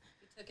fast.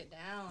 You took it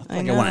down.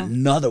 I know. I want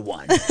another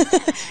one.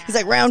 He's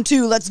like, round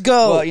 2, let's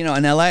go. Well, in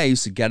LA, I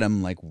used to get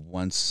them like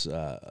once.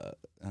 I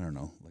don't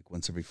know, like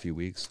once every few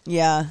weeks.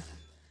 Yeah.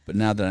 But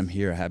now that I'm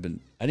here, I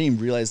didn't even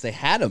realize they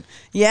had them.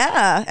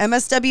 Yeah,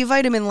 MSW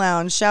Vitamin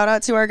Lounge. Shout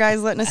out to our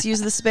guys letting us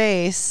use the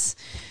space.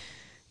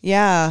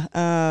 Yeah,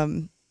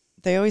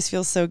 they always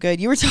feel so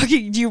good. You were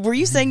talking. Were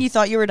you saying you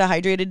thought you were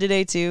dehydrated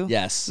today too?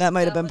 Yes. That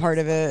might have been part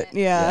of it.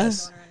 Yeah.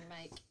 Yes.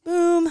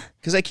 Boom.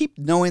 Because I keep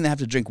knowing they have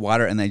to drink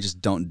water and they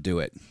just don't do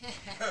it.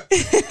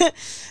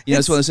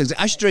 It's one of those things.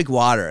 I should drink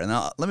water, and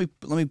let me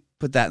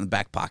put that in the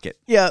back pocket.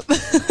 Yep.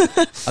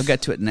 I'll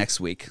get to it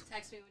next week.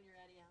 Text me when you're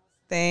ready, Allison.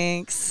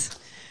 Thanks.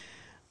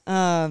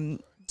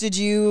 Did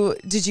you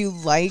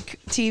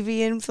like TV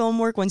and film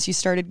work once you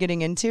started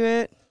getting into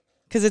it?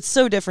 Because it's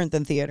so different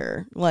than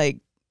theater. Like,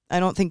 I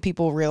don't think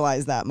people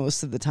realize that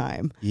most of the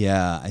time.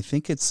 Yeah, I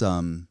think it's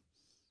I've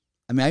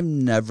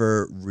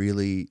never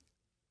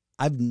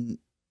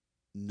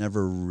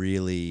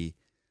really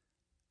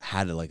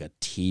had like a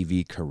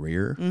TV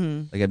career.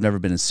 Mm-hmm. Like I've never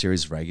been a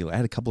series regular. I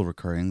had a couple of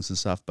recurrings and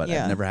stuff, but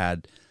Yeah. I've never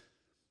had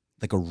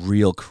like a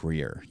real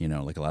career,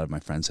 like a lot of my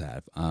friends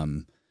have.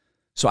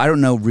 So I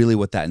don't know really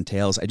what that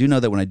entails. I do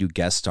know that when I do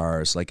guest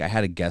stars, like I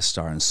had a guest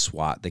star in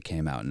SWAT that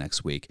came out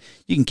next week.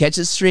 You can catch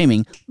it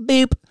streaming.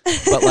 Beep.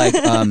 But like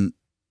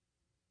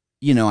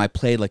I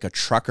played like a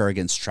trucker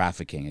against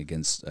trafficking,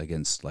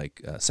 against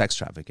like sex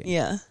trafficking.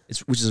 Yeah.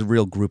 Which is a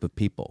real group of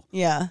people.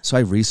 Yeah. So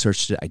I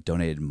researched it. I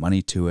donated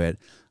money to it.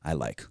 I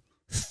like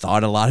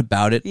thought a lot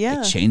about it.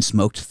 Yeah. I chain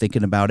smoked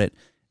thinking about it.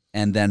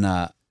 And then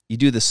you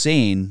do the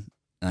scene,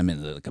 and I'm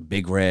in like a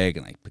big rig,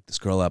 and I pick this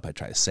girl up. I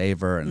try to save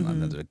her, and then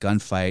there's a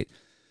gunfight.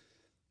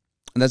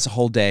 And that's a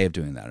whole day of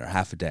doing that, or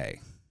half a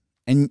day.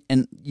 And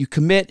you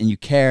commit, and you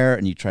care,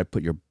 and you try to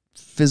put your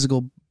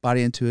physical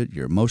body into it,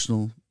 your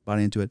emotional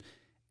body into it.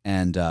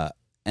 And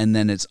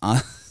then it's on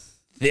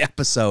the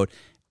episode,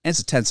 and it's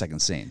a 10-second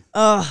scene.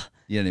 Ugh.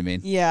 You know what I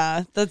mean?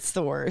 Yeah, that's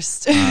the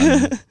worst.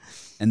 And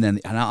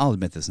I'll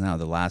admit this now.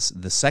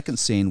 The second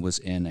scene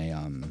was I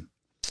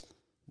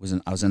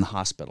was in the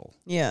hospital.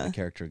 Yeah. The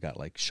character got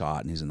like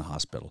shot, and he's in the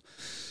hospital.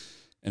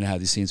 And I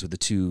had these scenes with the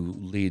 2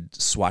 lead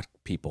SWAT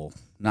people,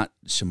 not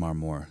Shamar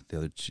Moore. The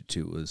other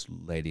two was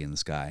lady and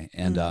this guy.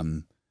 And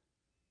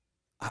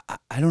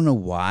I don't know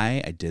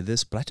why I did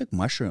this, but I took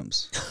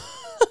mushrooms.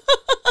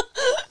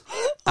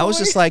 I was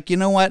just like, you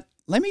know what?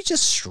 Let me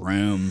just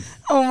shroom.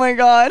 Oh my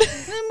God.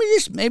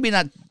 Maybe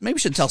we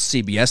should tell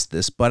CBS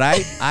this, but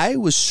I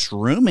was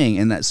shrooming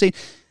in that scene.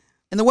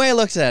 And the way I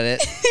looked at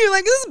it, You're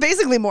like, this is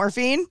basically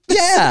morphine.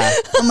 yeah.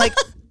 I'm like,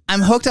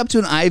 I'm hooked up to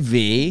an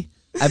IV.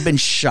 I've been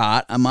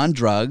shot. I'm on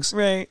drugs.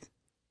 Right.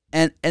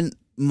 And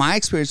my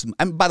experience,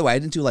 by the way, I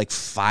didn't do like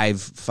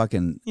 5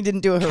 fucking You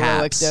didn't do a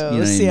heroic caps, dose. you know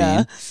what I Yeah.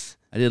 mean?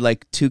 I did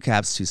like 2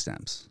 caps, 2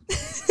 stems.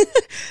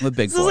 I'm a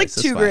big This boy. is like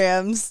so 2 it's fine.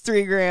 grams,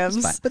 3 grams.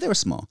 It's fine, but they were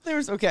small. There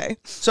was okay.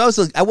 So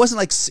I wasn't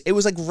like, it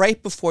was like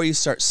right before you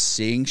start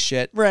seeing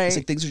shit. Right. It's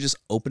like things are just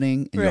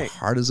opening and your Right.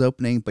 heart is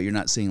opening, but you're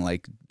not seeing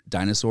like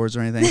dinosaurs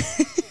or anything.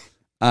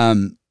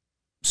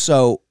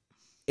 So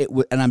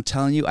and I'm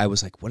telling you, I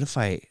was like, what?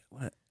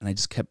 And I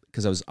just kept,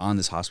 because I was on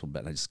this hospital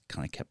bed, I just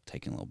kind of kept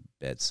taking little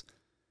bits.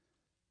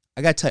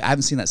 I got to tell you, I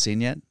haven't seen that scene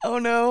yet, Oh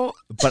no.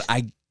 but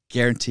I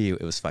guarantee you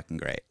it was fucking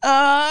great.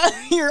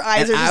 Your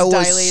eyes And are just I was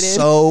dilated.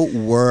 so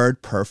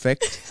word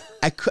perfect.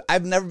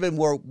 I've never been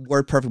more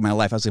word perfect in my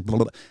life. I was like, blah,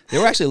 blah, blah. They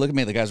were actually looking at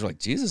me. The guys were like,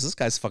 Jesus, this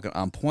guy's fucking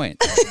on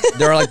point.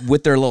 They're like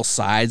with their little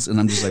sides, and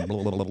I'm just like,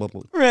 blah, blah, blah, blah,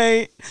 blah.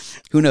 Right.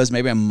 Who knows?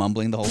 Maybe I'm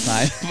mumbling the whole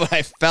time, but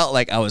I felt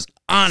like I was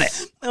on it.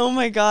 Oh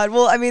my God.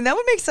 Well, I mean, that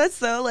would make sense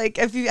though. Like,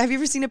 have you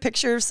ever seen a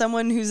picture of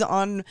someone who's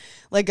on,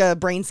 like a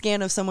brain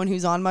scan of someone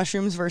who's on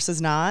mushrooms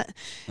versus not?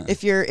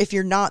 If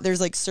you're not, there's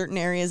like certain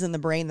areas in the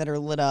brain that are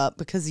lit up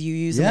because you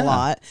use them a Yeah.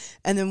 lot,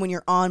 and then when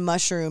you're on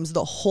mushrooms,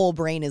 the whole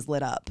brain is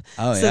lit up.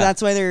 Oh, so yeah.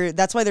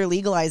 that's why they're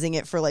legalizing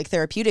it for like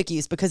therapeutic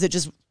use, because it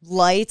just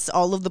lights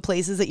all of the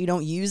places that you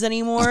don't use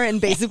anymore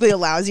and basically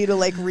allows you to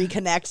like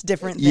reconnect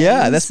different things.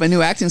 Yeah, that's my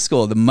new acting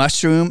school, the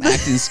mushroom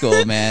acting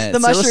school, man. The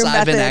mushroom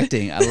Psilocybin method.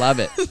 acting. I love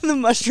it. the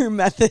mushroom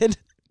method.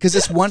 Because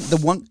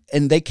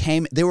and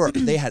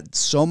they had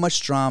so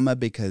much drama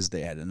because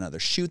they had another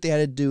shoot they had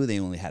to do. They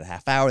only had a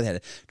half hour. They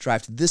had to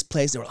drive to this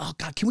place. They were, oh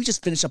God, can we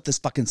just finish up this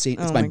fucking scene?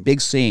 It's my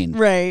big scene.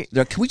 Right.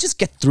 They're like, can we just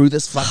get through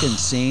this fucking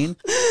scene?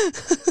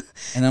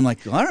 And I'm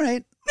like, all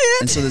right.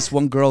 And so this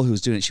one girl who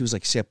was doing it, she was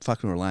like, she kept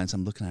fucking her lines.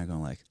 I'm looking at her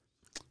going like,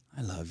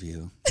 I love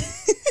you.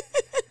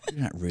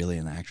 You're not really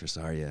an actress,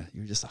 are you?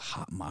 You're just a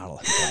hot model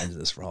who got into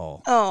this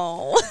role.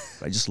 Oh.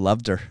 But I just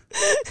loved her.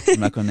 I'm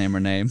not going to name her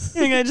name.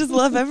 I just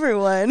love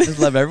everyone. I just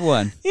love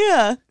everyone.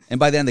 Yeah. And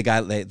by then, the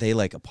guy, they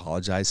like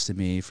apologized to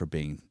me for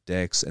being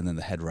dicks. And then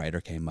the head writer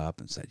came up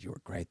and said, "You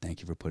were great.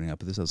 Thank you for putting up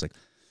with this." I was like,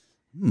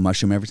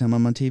 mushroom every time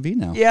I'm on TV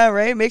now. Yeah,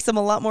 right. Makes them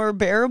a lot more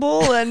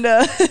bearable. And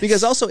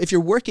because also, if you're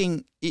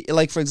working,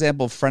 like, for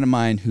example, a friend of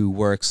mine who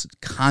works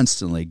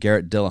constantly,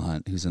 Garrett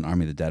Dillahunt, who's in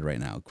Army of the Dead right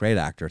now, great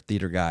actor,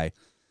 theater guy,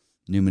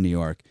 Newman, New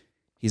York.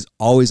 He's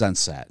always on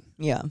set.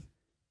 Yeah.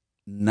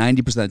 90%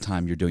 of the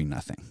time, you're doing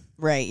nothing.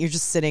 Right. You're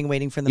just sitting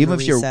waiting for them to Even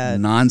if you're reset.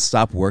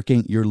 nonstop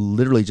working, you're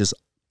literally just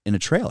in a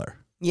trailer.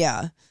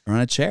 Yeah. Or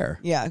on a chair.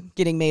 Yeah.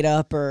 Getting made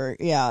up or,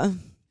 yeah.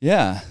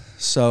 Yeah.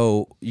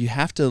 So you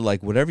have to,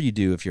 like, whatever you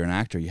do, if you're an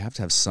actor, you have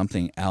to have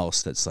something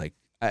else that's like,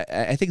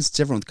 I think it's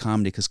different with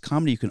comedy, because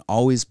comedy, you can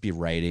always be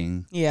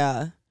writing.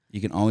 Yeah. You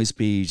can always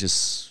be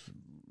just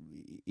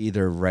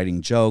either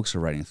writing jokes or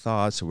writing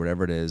thoughts or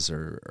whatever it is,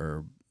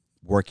 or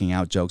working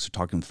out jokes or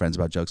talking with friends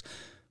about jokes.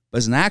 But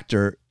as an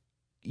actor,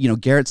 you know,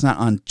 Garrett's not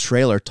on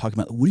trailer talking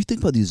about, what do you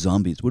think about these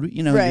zombies? What do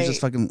you know? Right. You're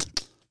just fucking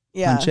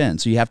Yeah. punch in.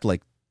 So you have to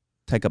like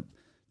take up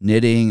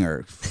knitting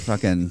or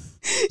fucking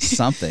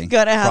something.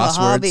 Gotta have Crosswords.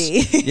 a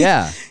hobby.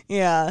 Yeah.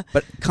 Yeah.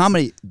 But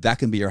comedy, that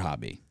can be your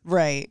hobby.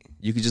 Right.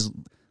 You could just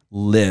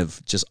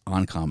live just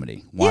on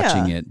comedy,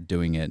 watching it,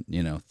 doing it,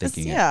 you know,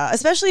 thinking it. Yeah,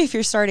 especially if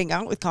you're starting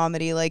out with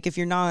comedy. Like if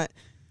you're not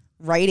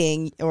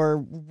writing or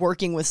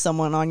working with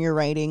someone on your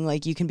writing,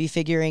 like you can be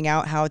figuring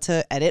out how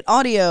to edit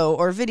audio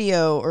or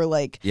video or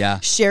like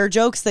share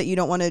jokes that you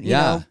don't want to, you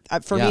know,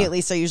 for me at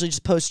least, I usually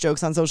just post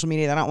jokes on social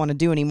media that I don't want to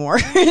do anymore.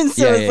 And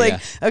so it's like,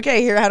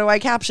 okay, here, how do I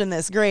caption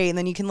this? Great. And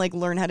then you can like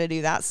learn how to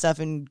do that stuff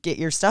and get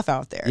your stuff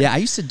out there. Yeah, I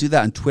used to do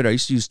that on Twitter. I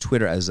used to use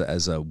Twitter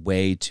as a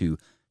way to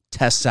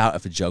test out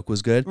if a joke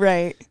was good.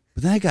 Right.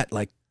 But then I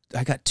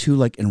got too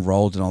like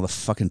enrolled in all the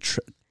fucking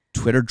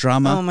Twitter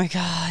drama. Oh my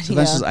God.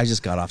 So I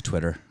just got off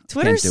Twitter.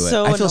 Twitter's Can't do it.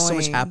 so I feel so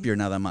much annoying. happier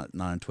now that I'm not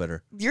on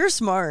Twitter. You're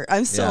smart.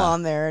 I'm still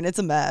on there and it's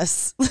a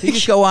mess. You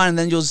just go on and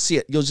then you'll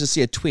just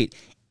see a tweet.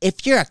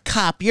 If you're a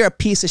cop, you're a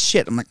piece of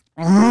shit. I'm like,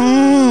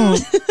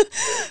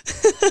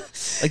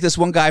 like this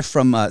one guy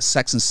from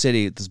Sex and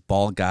City, this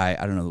bald guy,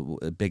 I don't know,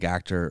 a big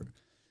actor.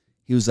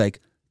 He was like,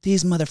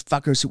 these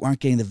motherfuckers who aren't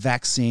getting the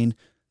vaccine,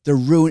 they're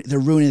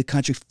ruining the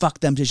country. Fuck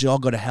them. They should all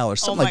go to hell or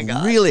something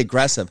really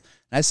aggressive.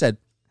 And I said,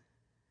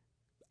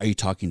 are you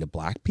talking to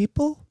black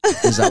people?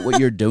 Is that what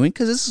you're doing?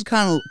 Because this is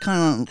kind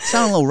of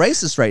sounding a little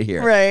racist right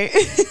here. Right.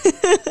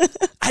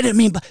 I didn't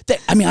mean, but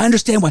I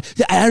understand why.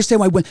 I understand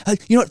why.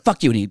 You know what?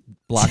 Fuck you. And he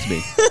blocked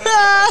me.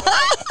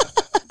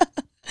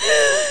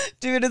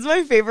 Dude, it's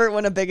my favorite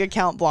when a big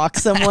account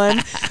blocks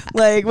someone.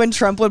 Like when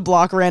Trump would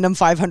block random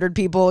 500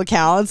 people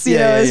accounts, you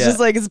know, it's just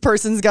like this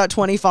person's got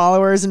 20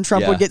 followers and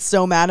Trump would get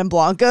so mad and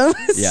block them.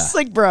 It's just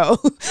like, bro.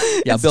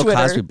 Yeah, Bill Twitter.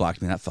 Cosby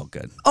blocked me. That felt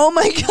good. Oh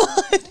my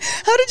God.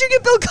 How did you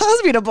get Bill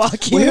Cosby to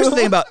block you? Well,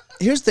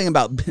 here's the thing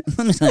about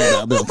let me tell you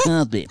about Bill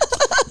Cosby.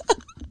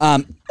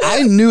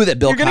 I knew that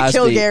Bill You're gonna Cosby.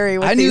 kill Gary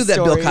with I knew these that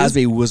stories. Bill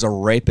Cosby was a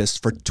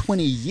rapist for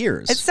 20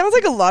 years. It sounds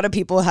like a lot of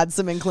people had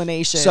some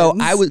inclination. So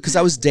I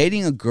was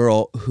dating a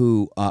girl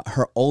who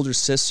her older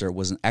sister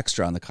was an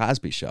extra on the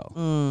Cosby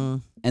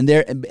Show, and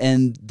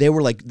they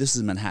were like, this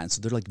is Manhattan,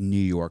 so they're like New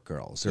York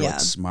girls. They're like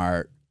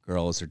smart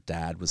girls. Her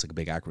dad was like a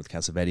big actor with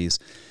Cassavetes,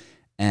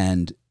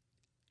 and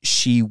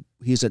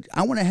he said,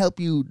 I want to help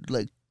you,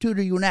 like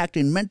tutor you in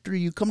acting, mentor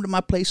you, come to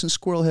my place in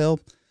Squirrel Hill.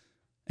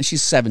 And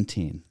she's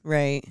 17.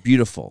 Right.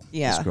 Beautiful.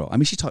 Yeah. This girl. I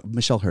mean,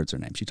 Michelle Hurd's her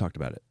name. She talked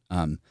about it.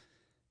 And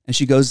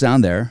she goes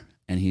down there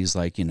and he's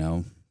like, you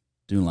know,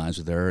 doing lines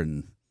with her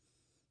and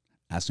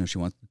asking her if she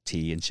wants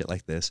tea and shit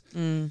like this.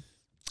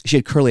 She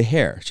had curly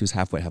hair. She was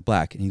half white, half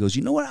black. And he goes,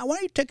 you know what? I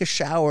want you to take a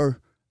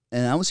shower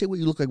and I want to see what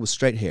you look like with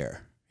straight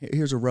hair.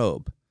 Here's a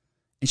robe.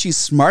 And she's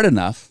smart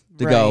enough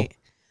to go,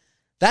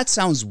 that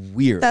sounds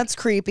weird. That's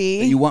creepy.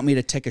 That you want me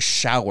to take a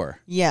shower.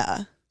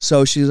 Yeah.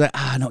 So she was like,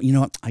 no, you know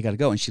what? I got to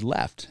go. And she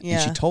left. Yeah.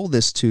 And she told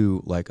this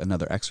to like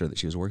another extra that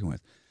she was working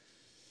with.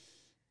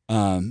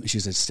 She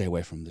said, stay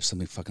away from him. There's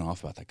something fucking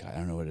off about that guy. I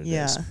don't know what it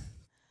is.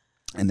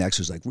 And the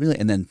extra was like, really?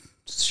 And then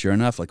sure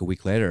enough, like a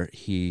week later,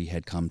 he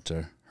had come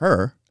to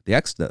her,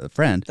 the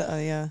friend.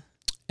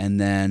 And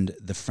then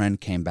the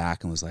friend came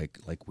back and was like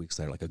weeks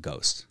later, like a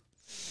ghost.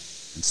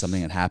 And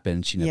something had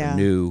happened. She never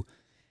knew.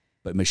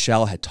 But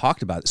Michelle had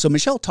talked about it. So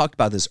Michelle talked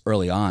about this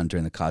early on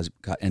during the Cosby,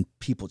 and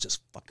people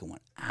just fucking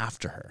went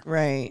after her.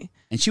 Right.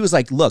 And she was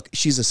like, look,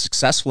 she's a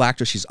successful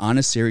actor. She's on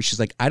a series. She's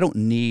like, I don't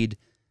need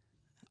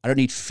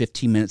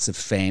 15 minutes of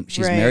fame.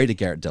 She's married to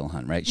Garrett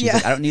Dillahunt, right? She's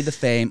like, I don't need the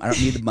fame. I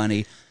don't need the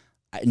money.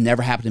 It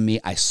never happened to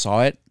me. I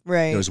saw it.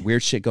 Right. There was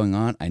weird shit going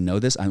on. I know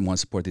this. I want to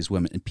support these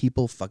women. And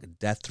people fucking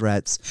death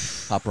threats,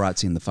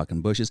 paparazzi in the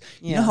fucking bushes.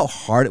 You know how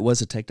hard it was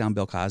to take down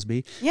Bill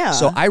Cosby? Yeah.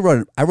 So I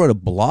wrote a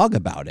blog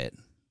about it.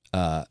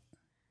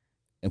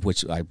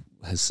 Which I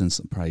has since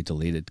probably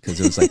deleted because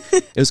it was like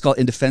it was called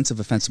In Defense of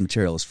Offensive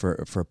Materials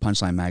for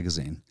Punchline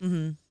magazine,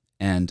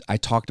 and I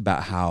talked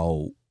about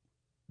how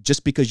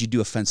just because you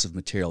do offensive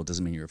material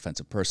doesn't mean you're an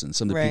offensive person.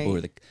 Some of the people who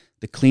are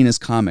the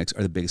cleanest comics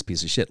are the biggest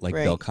piece of shit, like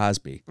Bill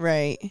Cosby,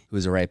 who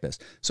is a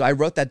rapist. So I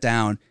wrote that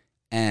down,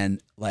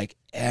 and like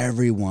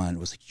everyone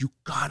was like, "You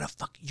gotta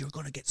you're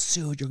gonna get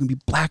sued. You're gonna be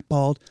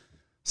blackballed."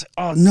 It's like,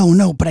 "Oh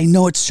no, but I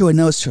know it's true. I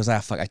know it's true." I was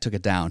like, fuck. I took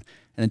it down,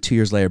 and then 2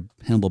 years later,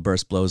 Hannibal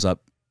Buress blows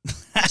up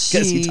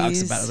because he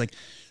talks about it. I was like,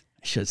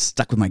 I should have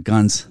stuck with my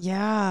guns.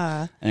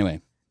 Yeah.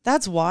 Anyway.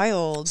 That's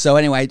wild. So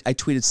anyway, I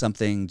tweeted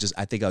something.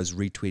 I think I was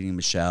retweeting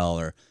Michelle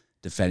or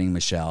defending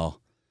Michelle,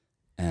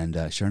 and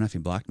sure enough, he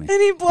blocked me.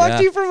 And he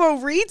blocked you from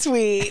a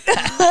retweet.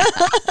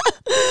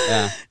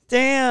 Yeah.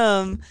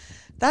 Damn.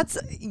 That's,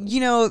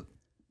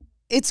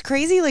 it's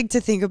crazy like to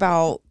think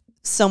about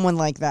someone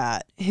like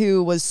that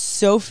who was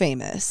so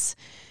famous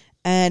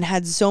and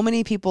had so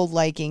many people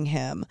liking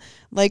him.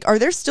 Like, are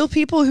there still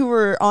people who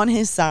were on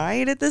his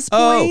side at this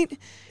point?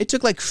 It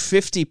took like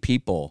 50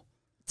 people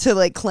to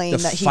like claim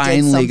that he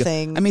did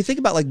something. I mean, think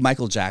about like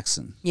Michael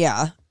Jackson.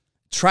 Yeah.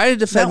 Try to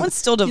defend. That one's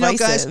still divisive.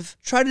 Guys,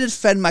 try to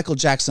defend Michael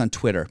Jackson on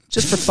Twitter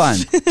just for fun.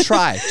 Just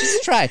try.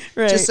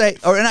 Right. Just say,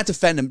 or not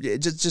defend him.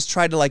 Just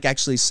try to like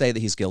actually say that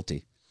he's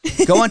guilty.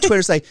 Go on Twitter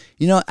and say,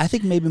 I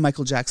think maybe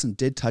Michael Jackson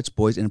did touch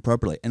boys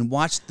inappropriately, and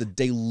watch the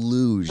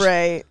deluge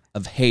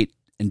of hate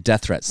and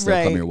death threats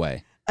that come your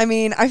way. I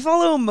mean, I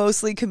follow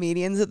mostly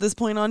comedians at this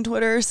point on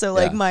Twitter, so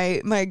like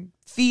my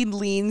feed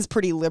leans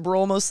pretty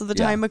liberal most of the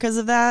time because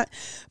of that.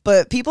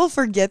 But people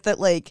forget that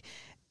like,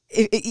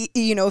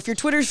 if your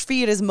Twitter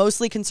feed is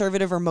mostly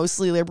conservative or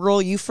mostly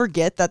liberal, you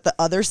forget that the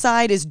other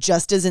side is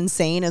just as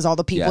insane as all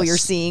the people you're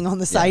seeing on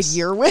the side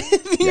you're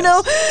with, you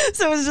know?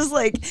 So it's just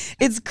like,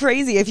 it's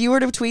crazy. If you were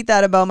to tweet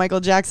that about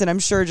Michael Jackson, I'm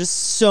sure just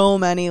so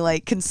many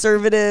like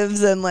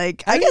conservatives and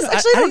like, I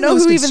don't know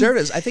who even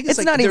conservatives. I think it's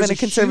like, not even a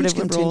conservative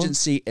conservative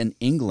contingency in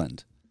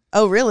England.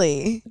 Oh,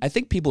 really? I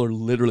think people are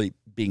literally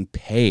being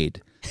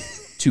paid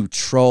to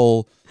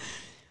troll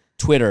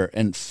Twitter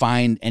and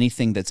find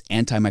anything that's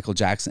anti-Michael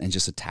Jackson and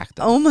just attack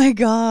them. Oh my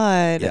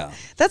God. Yeah.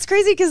 That's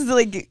crazy because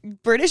like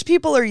British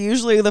people are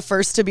usually the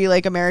first to be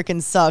like,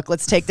 Americans suck.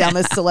 Let's take down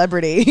this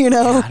celebrity, Yeah,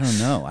 I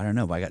don't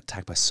know. But I got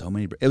attacked by so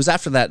many. It was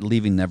after that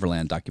Leaving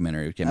Neverland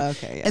documentary came out.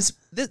 Okay. Yeah.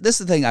 This is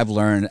the thing I've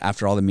learned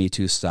after all the Me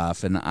Too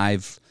stuff, and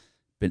I've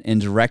been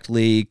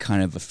indirectly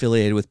kind of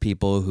affiliated with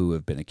people who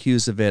have been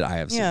accused of it. I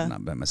have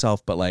not been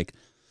myself, but like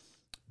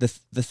the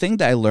thing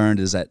that I learned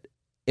is that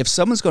if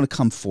someone's going to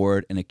come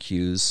forward and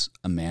accuse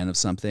a man of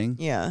something,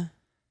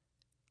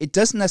 it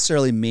doesn't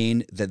necessarily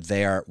mean that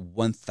they are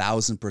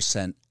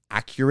 1,000%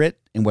 accurate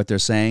in what they're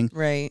saying.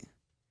 Right.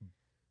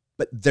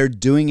 But they're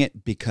doing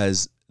it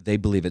because they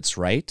believe it's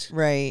right.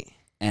 Right.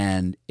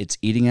 And it's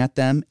eating at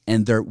them,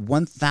 and they're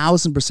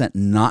 1,000%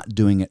 not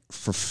doing it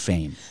for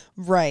fame.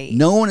 Right.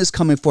 No one is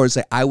coming forward and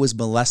say, I was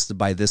molested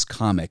by this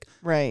comic.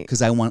 Right.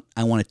 Because I want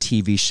a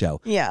TV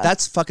show. Yeah.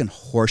 That's fucking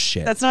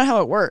horseshit. That's not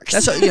how it works.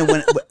 That's what,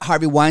 when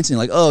Harvey Weinstein,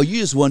 like, oh, you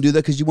just want to do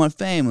that because you want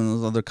fame. And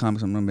those other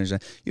comics, I'm not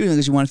mentioning, you do it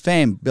because you want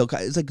fame. Bill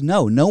Cosby. It's like,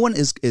 no one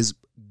is.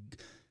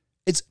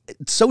 It's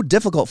so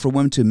difficult for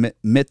women to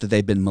admit that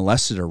they've been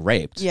molested or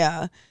raped.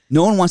 Yeah.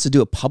 No one wants to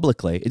do it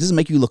publicly. It doesn't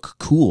make you look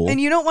cool. And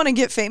you don't want to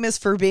get famous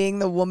for being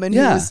the woman who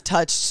was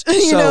touched.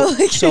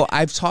 So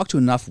I've talked to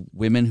enough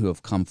women who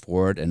have come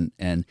forward,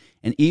 and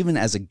even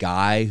as a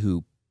guy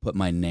who put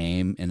my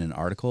name in an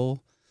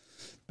article,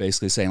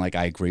 basically saying like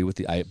I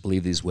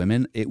believe these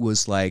women. It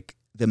was like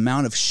the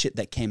amount of shit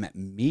that came at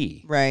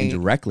me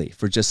indirectly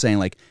for just saying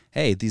like,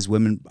 hey, these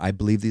women, I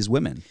believe these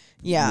women.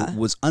 Yeah,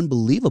 was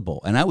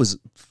unbelievable,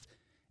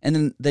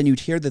 and then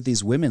you'd hear that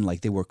these women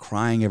like they were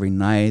crying every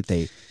night.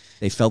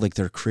 They felt like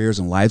their careers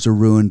and lives were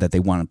ruined, that they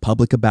wanted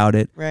public about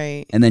it.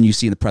 Right. And then you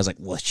see in the press like,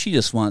 well, she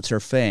just wants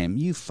her fame.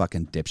 You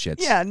fucking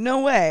dipshits. Yeah,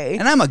 no way.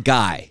 And I'm a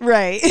guy.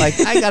 Right. Like,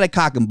 I got a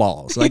cock and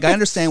balls. Like, I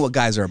understand what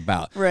guys are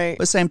about. Right.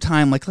 But at the same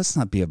time, like, let's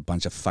not be a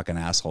bunch of fucking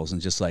assholes and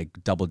just, like,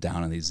 double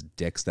down on these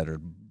dicks that are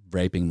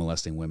raping,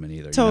 molesting women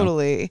either.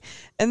 Totally. You know?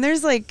 And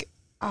there's, like...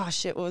 Oh,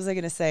 shit, what was I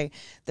going to say?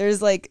 There's,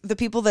 like, the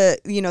people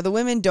that, the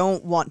women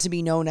don't want to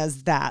be known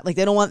as that. Like,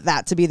 they don't want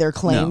that to be their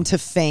claim to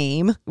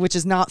fame, which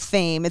is not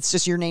fame. It's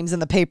just your name's in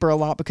the paper a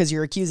lot because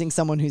you're accusing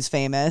someone who's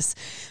famous.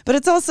 But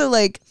it's also,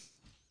 like,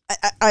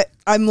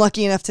 I'm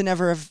lucky enough to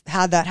never have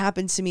had that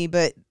happen to me,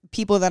 but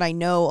people that I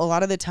know, a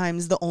lot of the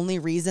times the only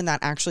reason that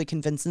actually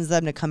convinces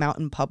them to come out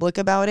in public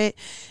about it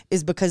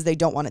is because they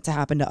don't want it to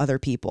happen to other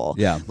people.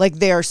 Yeah. Like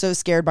they are so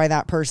scared by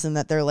that person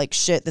that they're like,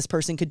 shit, this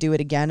person could do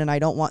it again, and I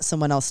don't want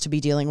someone else to be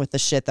dealing with the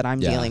shit that I'm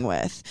dealing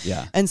with.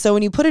 Yeah. And so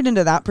when you put it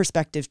into that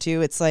perspective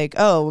too, it's like,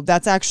 oh,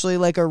 that's actually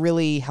like a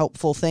really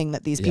helpful thing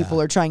that these people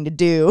are trying to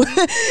do.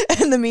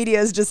 And the media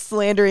is just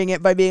slandering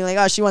it by being like,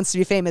 oh, she wants to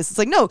be famous. It's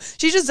like, no,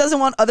 she just doesn't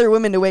want other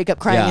women to wake up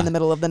crying in the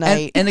middle of the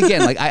night. And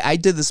again, like I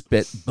did this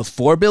bit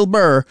before Bill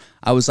Burr.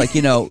 I was like,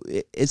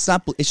 it's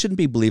not. It shouldn't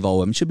be believe all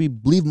women. It should be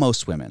believe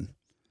most women.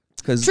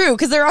 True,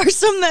 because there are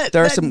some that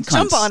some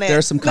jump cunts. on it. There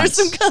are some cunts. There's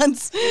some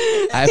cunts.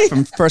 I have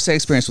from first-hand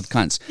experience with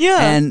cunts.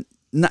 Yeah, and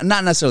not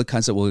necessarily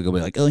cunts that will go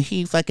be like, oh,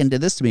 he fucking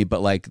did this to me,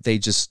 but like they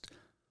just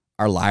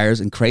are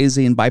liars and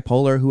crazy and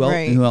bipolar. Who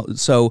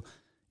else? So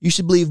you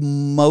should believe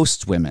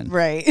most women,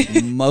 right?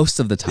 Most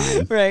of the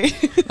time, right?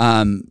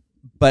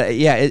 But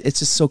yeah, it's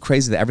just so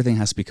crazy that everything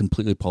has to be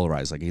completely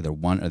polarized, like either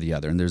one or the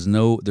other, and there's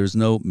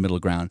no middle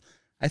ground.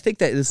 I think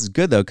that this is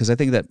good though, because I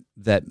think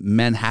that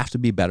men have to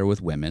be better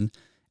with women,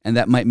 and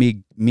that might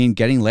mean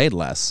getting laid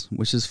less,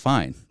 which is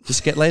fine.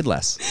 Just get laid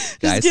less,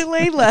 guys. Just get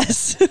laid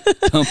less.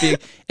 Don't be.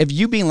 If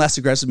you being less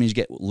aggressive means you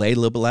get laid a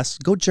little bit less,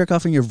 go jerk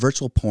off in your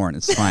virtual porn.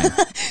 It's fine.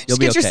 You'll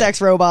be get okay. your sex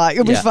robot.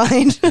 You'll be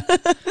fine.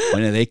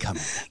 When are they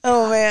coming?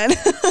 Oh man,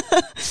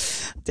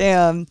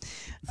 damn.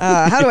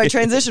 How do I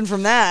transition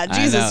from that?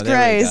 Jesus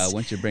Christ.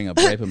 Once you bring up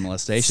rape and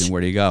molestation,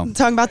 where do you go?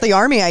 Talking about the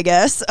Army, I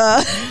guess.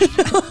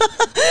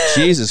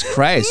 Jesus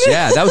Christ.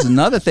 Yeah, that was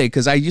another thing,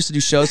 because I used to do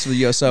shows for the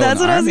USO. That's and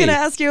what Army. I was going to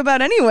ask you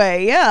about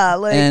anyway. Yeah,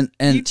 like and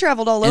you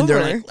traveled all over. And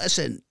they're like,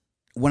 listen,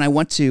 when I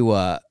went to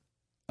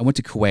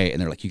Kuwait,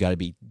 and they're like, you got to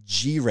be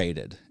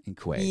G-rated in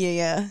Kuwait.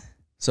 Yeah.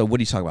 So what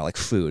do you talk about? Like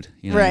food,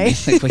 you know right?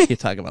 What I mean? Like, what are you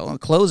talking about? Well,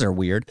 clothes are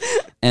weird.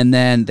 And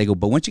then they go,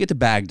 but once you get to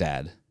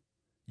Baghdad,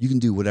 you can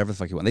do whatever the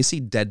fuck you want. They see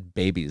dead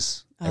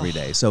babies every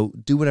day, so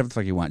do whatever the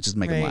fuck you want. Just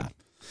make them laugh.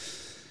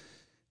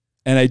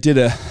 And I did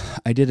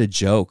a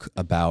joke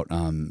about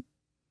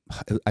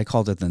I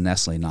called it the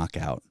Nestle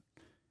knockout,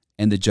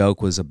 and the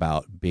joke was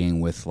about being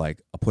with like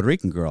a Puerto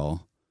Rican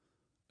girl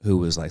who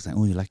was like saying,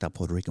 "Oh, you like that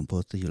Puerto Rican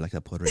pussy? You like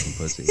that Puerto Rican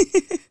pussy?"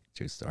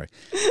 True story.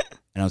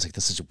 And I was like,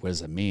 what does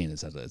that mean?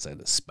 Is that it's like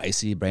a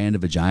spicy brand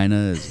of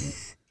vagina?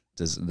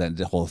 Does that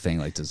the whole thing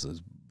like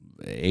does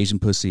Asian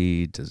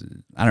pussy? Does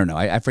I don't know.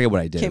 I forget what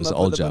I did. It was an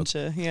old joke.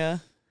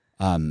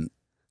 And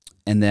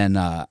then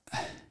I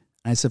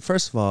said,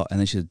 first of all, and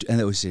then she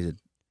said,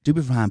 do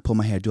me behind, pull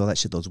my hair, do all that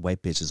shit those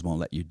white bitches won't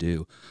let you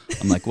do.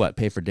 I'm like, what,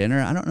 pay for dinner?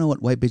 I don't know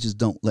what white bitches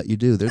don't let you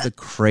do. They're the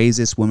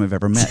craziest women I've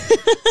ever met.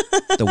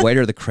 The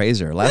whiter, the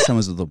crazier. Last time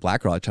was with the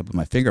black girl. I tried to put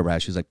my finger around.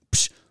 She was like,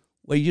 psh,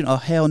 what are you doing? Oh,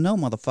 hell no,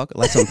 motherfucker.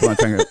 Last time I put my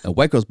finger, a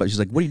white girl's butt. She's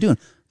like, what are you doing?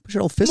 Put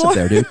your old fist up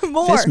there, dude.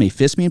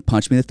 Fist me and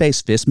punch me in the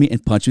face. Fist me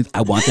and punch me.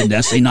 I want the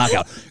Nestle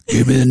knockout.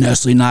 Give me the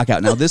Nestle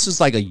knockout. Now this is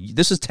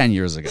 10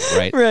 years ago,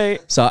 right?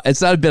 Right. So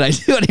it's not a bit I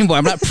do anymore.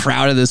 I'm not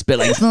proud of this bit.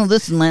 Like, no,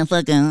 this is my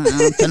fucking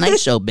Tonight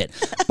Show bit.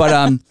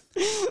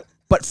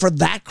 But for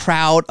that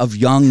crowd of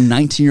young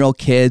 19-year-old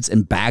kids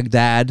in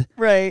Baghdad,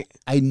 right?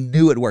 I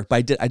knew it worked.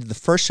 But I did the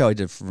first show I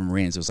did for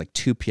Marines. It was like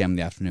 2 p.m. in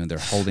the afternoon. They're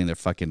holding their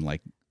fucking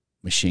like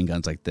machine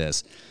guns like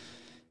this,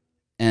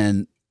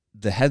 and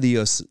the head of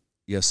the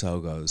USO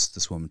goes,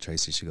 this woman,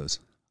 Tracy, she goes,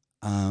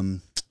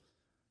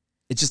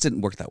 it just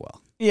didn't work that well.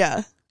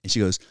 Yeah. And she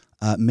goes,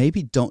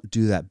 maybe don't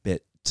do that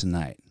bit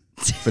tonight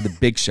for the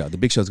big show. The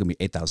big show is going to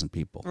be 8,000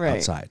 people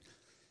outside.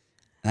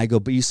 And I go,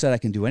 but you said I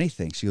can do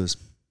anything. She goes,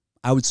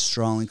 I would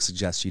strongly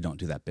suggest you don't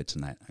do that bit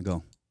tonight. I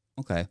go,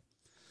 okay.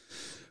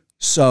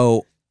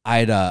 So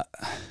I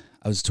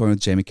was touring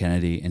with Jamie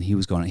Kennedy, and he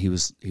was like, he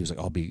was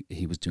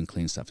doing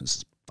clean stuff. And this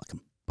is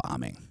fucking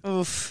bombing.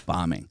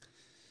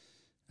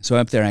 So I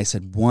went up there and I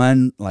said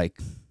one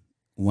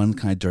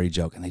kind of dirty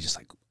joke, and they just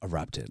like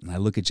erupted. And I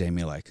look at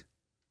Jamie like,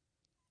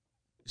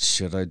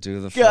 should I do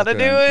the gotta do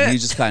it? And he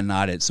just kind of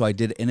nodded. So I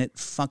did, and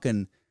it's like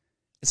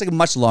a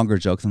much longer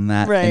joke than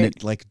that, right? And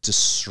it like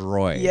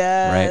destroyed,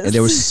 yes. Right? And they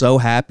were so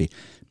happy.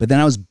 But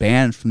then I was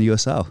banned from the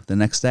USO the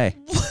next day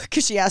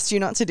because she asked you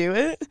not to do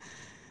it.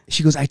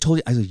 She goes, I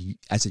told you.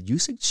 I said, you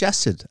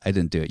suggested I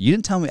didn't do it. You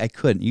didn't tell me I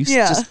couldn't. You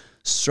just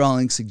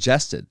strongly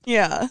suggested.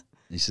 Yeah. And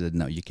she said,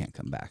 no, you can't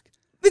come back.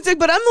 It's like,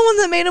 but I'm the one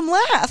that made him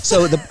laugh.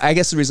 So I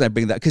guess the reason I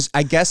bring that, because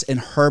I guess in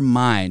her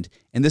mind,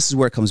 and this is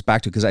where it comes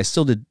back to, because I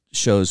still did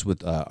shows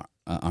with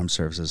armed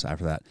services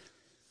after that.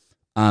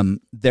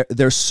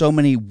 There's so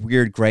many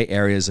weird gray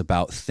areas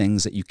about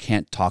things that you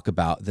can't talk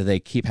about that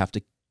they have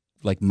to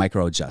like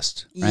micro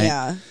adjust. Right?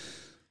 Yeah.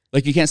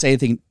 Like you can't say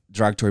anything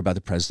derogatory about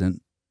the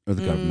president or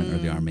the government or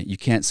the army. You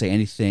can't say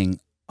anything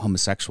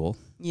homosexual.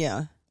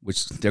 Yeah.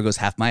 Which there goes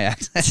half my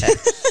act.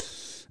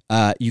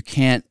 You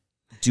can't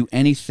do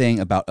anything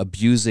about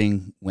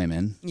abusing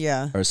women.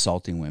 Yeah. Or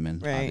assaulting women,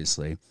 right.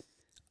 Obviously.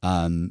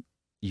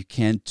 You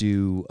can't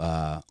do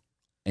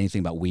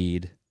anything about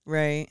weed.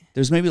 Right.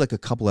 There's maybe like a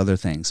couple other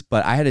things,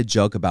 but I had a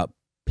joke about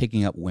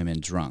picking up women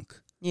drunk.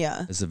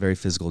 Yeah. It's a very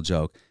physical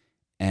joke.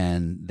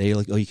 And they're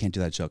like, oh, you can't do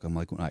that joke. I'm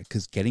like, why?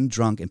 Because getting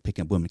drunk and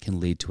picking up women can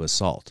lead to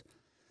assault.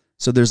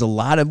 So there's a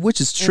lot of,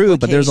 which is true,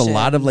 but there's a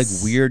lot of like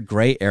weird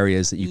gray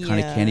areas that you kind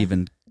of can't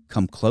even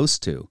come close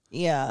to.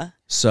 Yeah.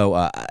 So,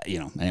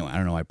 anyway, I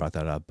don't know why I brought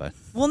that up, but.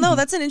 Well, no,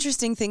 that's an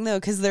interesting thing, though,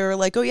 because they're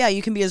like, oh, yeah,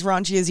 you can be as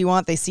raunchy as you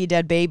want. They see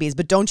dead babies,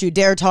 but don't you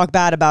dare talk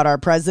bad about our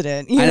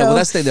president. I know. Well,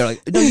 that's the thing. They're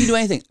like, no, you can do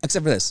anything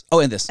except for this. Oh,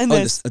 and this.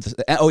 This.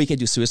 Oh, you can't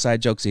do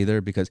suicide jokes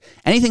either, because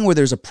anything where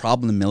there's a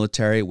problem in the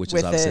military, which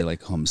is obviously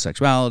like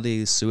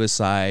homosexuality,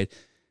 suicide,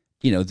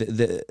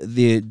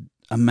 the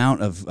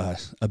amount of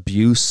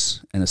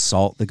abuse and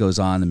assault that goes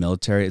on in the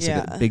military, it's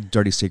like a big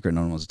dirty secret no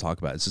one wants to talk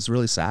about. It's just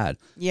really sad.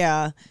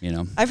 Yeah.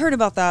 I've heard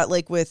about that,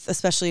 like with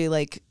especially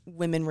like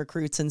women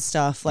recruits and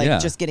stuff, like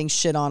just getting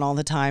shit on all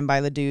the time by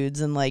the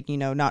dudes and like,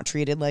 not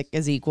treated like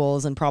as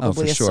equals and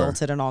probably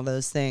assaulted and all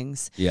those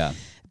things. Yeah.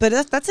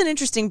 But that's an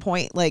interesting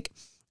point. Like,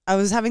 I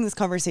was having this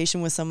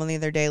conversation with someone the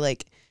other day,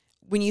 like,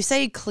 when you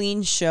say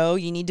clean show,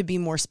 you need to be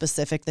more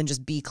specific than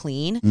just be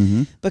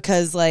clean.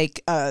 Because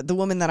like the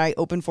woman that I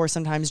open for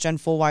sometimes, Jen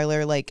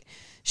Fulweiler, like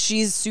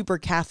she's super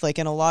Catholic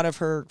and a lot of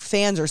her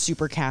fans are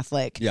super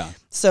Catholic. Yeah.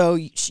 So,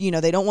 you know,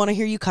 they don't want to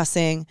hear you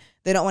cussing.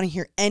 They don't want to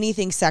hear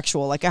anything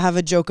sexual. Like I have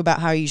a joke about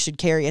how you should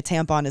carry a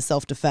tampon as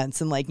self-defense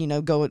and like, you know,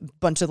 go a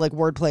bunch of like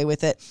wordplay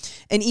with it.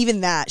 And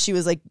even that, she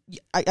was like,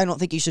 I don't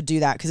think you should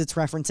do that because it's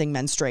referencing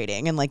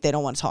menstruating and like they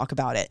don't want to talk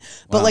about it.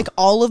 But like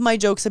all of my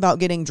jokes about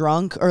getting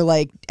drunk or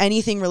like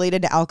anything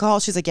related to alcohol,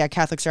 she's like, yeah,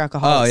 Catholics are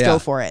alcoholics. Go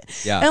for it.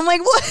 Yeah. And I'm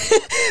like,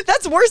 what?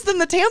 That's worse than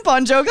the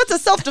tampon joke. That's a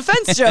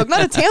self-defense joke,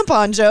 not a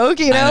tampon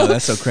joke, you know? I know,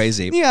 that's so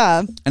crazy.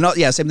 Yeah. And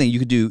same thing. You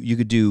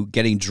could do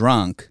getting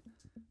drunk,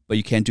 but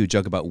you can't do a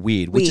joke about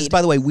weed. Which is,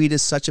 by the way, weed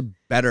is such a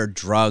better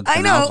drug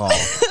than alcohol.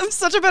 I'm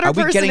such a better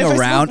person. Are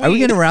we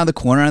getting around the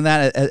corner on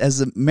that?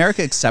 Has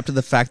America accepted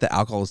the fact that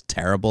alcohol is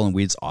terrible and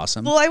weed's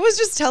awesome? Well, I was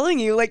just telling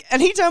you, like,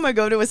 anytime I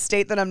go to a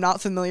state that I'm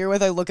not familiar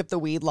with, I look up the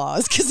weed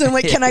laws because I'm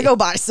like, can I go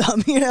buy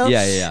some? You know?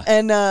 Yeah.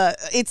 And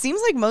it seems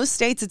like most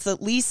states, it's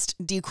at least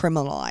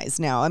decriminalized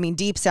now. I mean,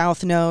 Deep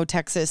South, no.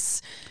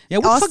 Texas. Yeah,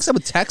 what the fuck's up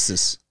with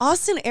Texas?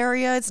 Austin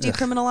area, it's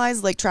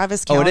decriminalized. Like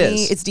Travis County,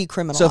 it's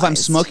decriminalized. So if I'm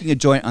smoking a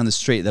joint on the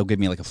street, they'll give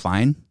me like a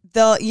fine?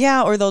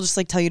 Or they'll just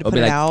like tell you to put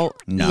it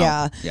out. No.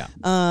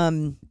 Yeah.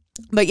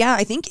 But yeah,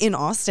 I think in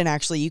Austin,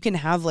 actually, you can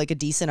have like a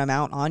decent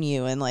amount on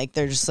you and like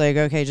they're just like,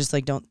 okay, just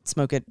like don't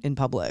smoke it in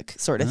public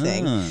sort of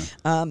thing.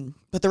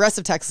 But the rest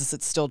of Texas,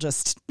 it's still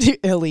just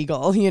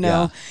illegal, you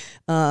know?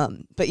 Yeah.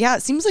 But yeah,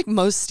 it seems like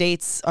most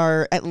states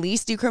are at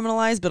least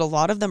decriminalized, but a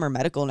lot of them are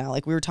medical now.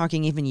 Like we were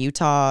talking even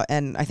Utah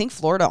and I think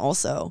Florida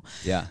also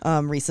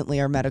recently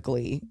are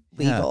medically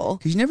legal.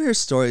 Because you never hear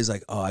stories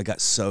like, oh, I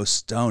got so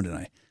stoned and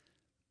I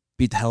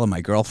beat the hell out of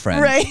my girlfriend.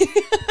 Right.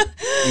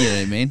 You know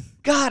what I mean?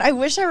 God, I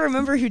wish I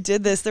remember who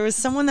did this. There was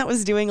someone that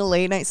was doing a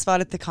late night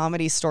spot at the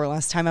Comedy Store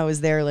last time I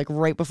was there, like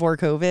right before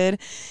COVID.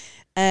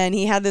 And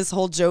he had this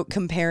whole joke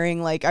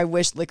comparing, like, I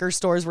wish liquor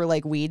stores were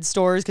like weed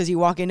stores because you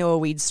walk into a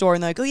weed store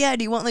and they're like, oh, yeah,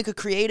 do you want like a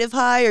creative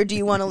high or do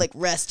you want to like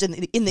rest in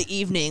the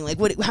evening? Like,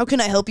 how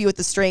can I help you with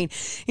the strain?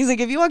 He's like,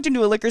 if you walked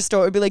into a liquor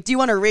store, it would be like, do you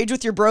want to rage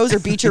with your bros or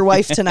beat your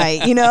wife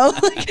tonight? You know?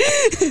 Like,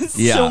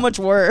 it's so much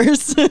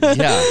worse.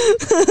 Yeah.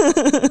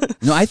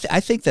 No,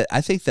 I think that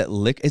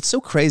it's so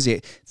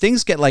crazy.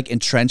 Things get like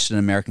entrenched in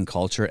American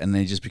culture and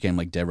they just became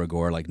like de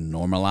rigueur, like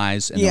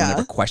normalized and no one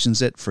ever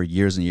questions it for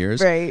years and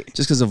years. Right.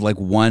 Just because of like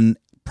one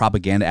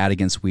propaganda ad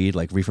against weed,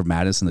 like Reefer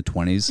Madness in the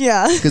 20s.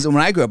 Yeah. Because when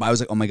I grew up, I was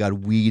like, oh my God,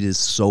 weed is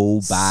so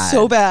bad.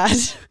 So bad.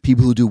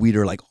 People who do weed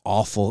are like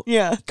awful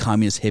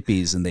communist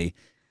hippies and they,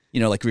 you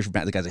know, like Reefer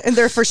Madness, the guy's like, and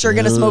they're for sure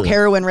going to smoke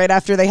heroin right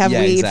after they have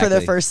weed for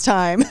the first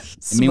time.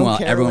 And meanwhile,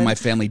 everyone in my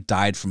family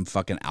died from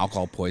fucking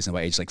alcohol poisoning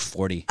by age like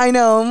 40. I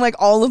know. I'm like,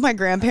 all of my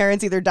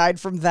grandparents either died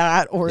from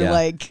that or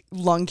like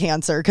lung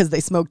cancer because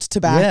they smoked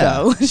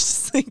tobacco. Yeah.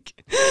 It's just like,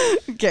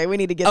 okay, we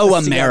need to get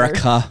this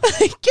America.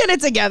 Get it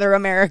together,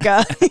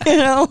 America. You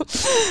know?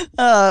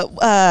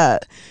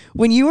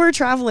 When you were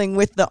traveling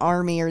with the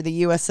Army or the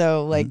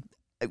USO, like,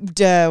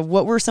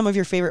 what were some of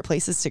your favorite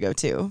places to go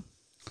to?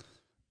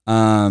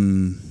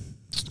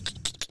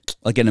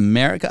 Like in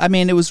America, I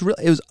mean,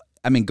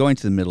 going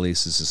to the Middle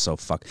East is just so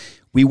fuck.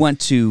 We went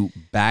to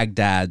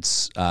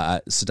Baghdad's,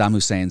 Saddam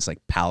Hussein's like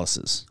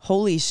palaces.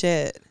 Holy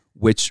shit.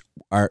 Which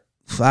are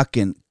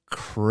fucking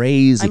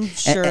crazy. I'm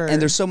sure. And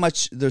there's so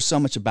much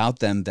about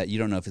them that you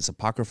don't know if it's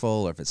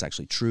apocryphal or if it's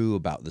actually true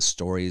about the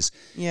stories.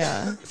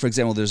 Yeah. For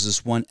example, there's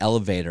this one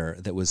elevator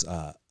that was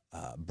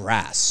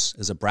brass. It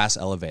was a brass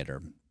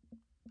elevator.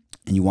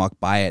 And you walk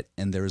by it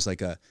and there was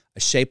like a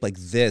shape like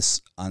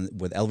this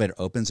where the elevator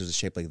opens, there's a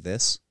shape like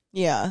this.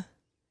 Yeah.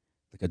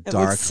 Like a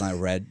dark kind of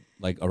red,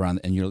 like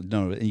around, and you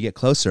get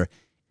closer,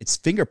 it's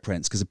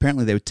fingerprints, because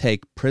apparently they would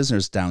take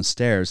prisoners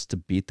downstairs to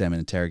beat them and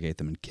interrogate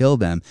them and kill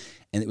them,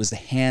 and it was the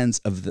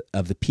hands of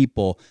the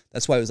people.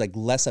 That's why it was like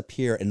less up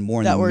here and more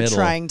in the middle. That were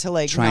trying to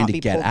like trying not to be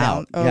get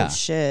out. Down. Oh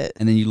shit!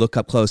 And then you look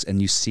up close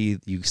and you see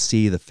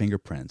the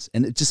fingerprints,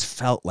 and it just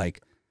felt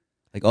like,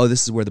 oh,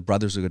 this is where the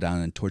brothers would go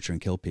down and torture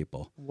and kill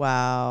people.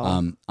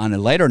 Wow. On a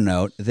lighter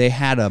note, they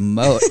had a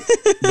moat.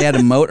 They had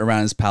a moat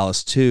around his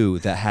palace too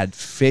that had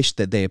fish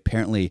that they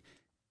apparently,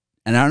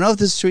 and I don't know if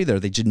this is true either,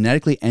 they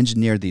genetically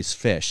engineered these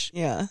fish.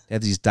 Yeah. They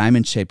have these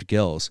diamond-shaped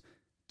gills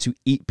to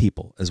eat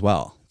people as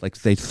well. Like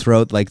they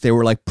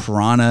were like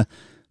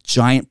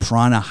giant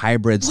piranha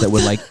hybrids that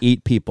would like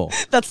eat people.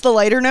 That's the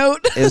lighter note.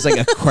 It was like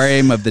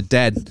aquarium of the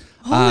dead.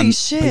 Holy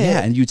shit.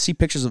 Yeah, and you'd see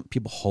pictures of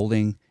people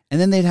holding,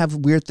 and then they'd have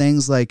weird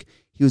things like,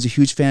 he was a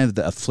huge fan of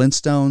the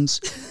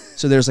Flintstones.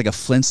 So there's like a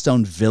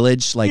Flintstone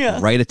village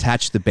right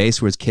attached to the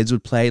base where his kids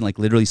would play, and like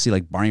literally see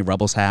like Barney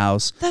Rubble's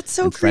house. That's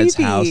so and creepy. Fred's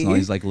house and all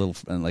these like little,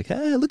 and like,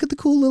 hey, look at the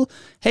cool little,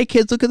 hey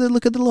kids, look at the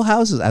little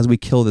houses as we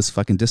kill this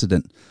fucking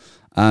dissident.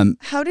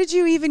 How did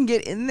you even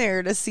get in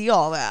there to see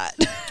all that?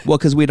 Well,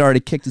 because we'd already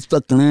kicked his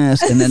fucking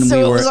ass, and then so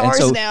we were. It was ours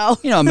and so, now.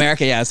 You know,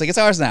 America, it's like it's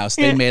ours now.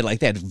 So they made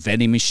they had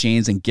vending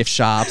machines and gift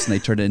shops, and they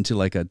turned it into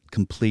like a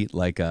complete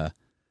like a.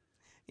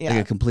 like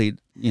a complete,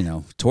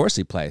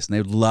 touristy place. And they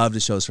would love to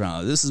show us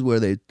around. This is where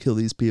they kill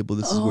these people.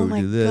 This is where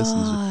we do this.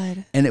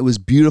 And it was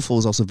beautiful. It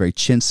was also very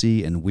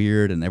chintzy and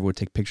weird. And everyone would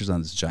take pictures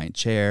on this giant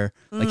chair.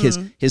 Like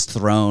his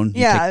throne.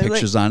 Yeah. Take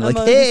pictures on it.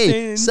 Like,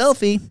 hey,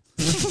 selfie.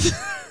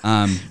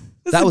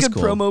 That was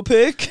cool. Promo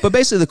pic. But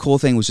basically the cool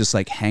thing was just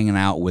like hanging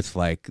out with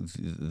like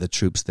the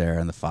troops there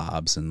and the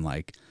FOBs and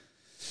like,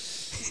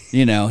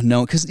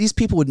 because these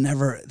people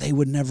they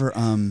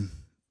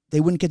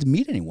wouldn't get to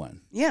meet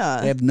anyone. Yeah.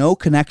 They have no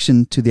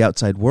connection to the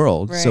outside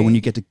world. Right. So when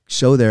you get to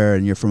show there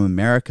and you're from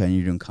America and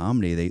you're doing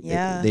comedy,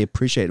 they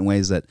appreciate it in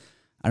ways that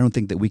I don't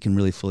think that we can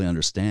really fully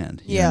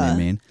understand. You know what I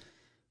mean?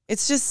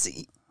 It's just,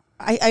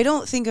 I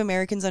don't think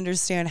Americans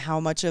understand how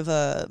much of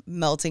a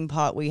melting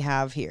pot we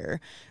have here.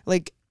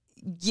 Like,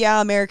 yeah,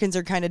 Americans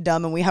are kind of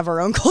dumb and we have our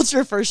own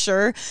culture for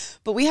sure,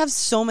 but we have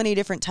so many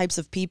different types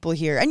of people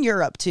here, and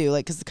Europe too,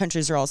 like, because the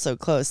countries are all so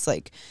close.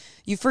 Like,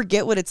 you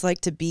forget what it's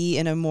like to be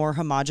in a more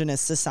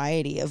homogenous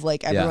society of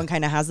like everyone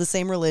kind of has the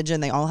same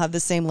religion, they all have the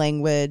same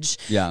language,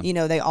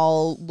 they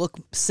all look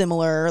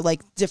similar,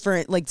 like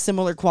different, like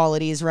similar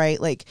qualities,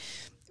 right? Like,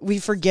 we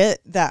forget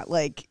that,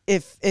 like,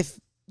 if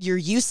you're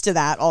used to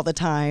that all the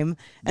time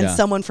and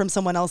someone from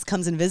someone else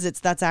comes and visits,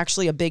 that's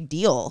actually a big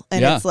deal.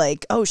 And it's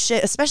like, oh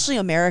shit, especially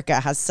America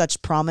has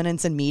such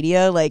prominence in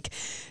media. Like,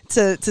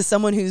 to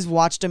someone who's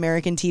watched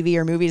American TV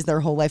or movies their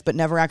whole life but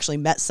never actually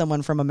met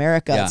someone from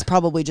America, it's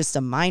probably just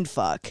a mind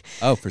fuck.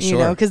 Oh, for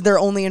sure. Because their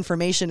only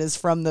information is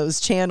from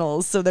those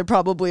channels. So they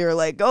probably are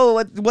like,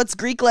 oh, what's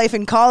Greek life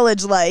in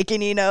college like?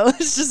 And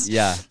it's just,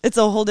 it's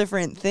a whole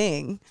different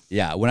thing.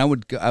 Yeah. When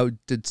I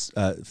did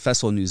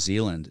festival in New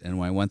Zealand, and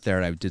when I went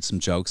there, I did some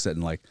jokes that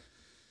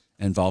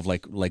involved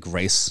like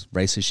race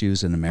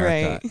issues in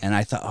America. Right. And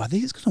I thought, are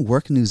these going to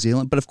work in New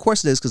Zealand? But of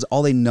course it is, because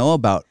all they know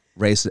about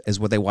race is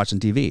what they watch on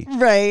TV.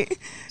 Right.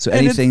 So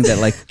anything that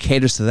like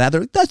caters to that,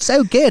 they're like, that's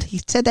so good.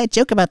 He said that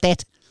joke about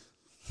that.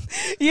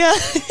 Yeah.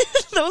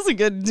 That was a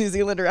good New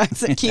Zealander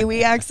accent,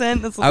 Kiwi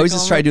accent. That's what I always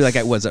just try to do like,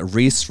 was it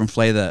Reese from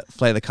Flay the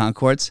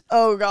Conchords?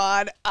 Oh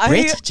God.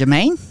 Brit,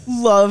 Jermaine?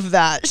 Love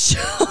that show.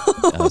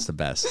 That was the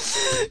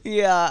best.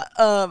 Yeah.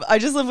 I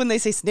just love when they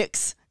say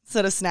snicks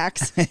instead of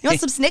snacks. You want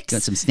some snicks? You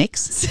want some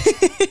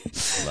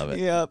snicks? Love it.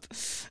 Yep.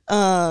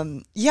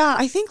 Yeah,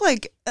 I think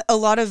like a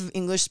lot of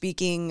English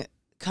speaking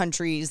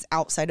countries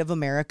outside of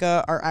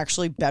America are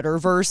actually better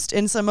versed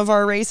in some of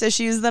our race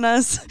issues than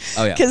us.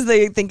 Oh yeah. Because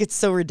they think it's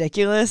so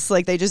ridiculous.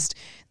 Like,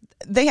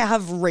 they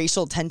have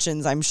racial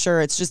tensions. I'm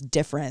sure it's just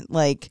different.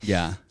 Like,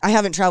 I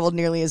haven't traveled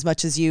nearly as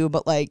much as you,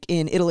 but like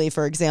in Italy,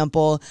 for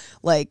example,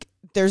 like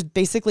there's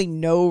basically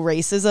no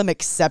racism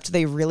except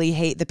they really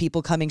hate the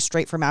people coming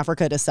straight from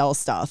Africa to sell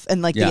stuff.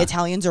 And like the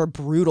Italians are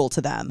brutal to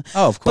them.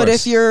 Oh, of course. But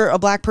if you're a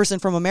black person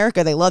from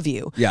America, they love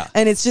you. Yeah.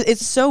 And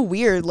it's so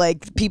weird.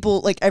 Like,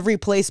 people, like, every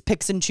place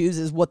picks and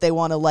chooses what they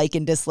want to like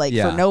and dislike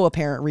for no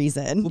apparent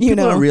reason. Well, people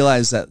don't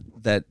realize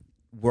that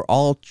we're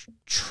all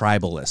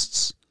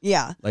tribalists.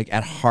 Yeah. Like,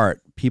 at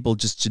heart, people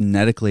just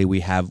genetically,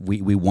 we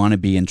want to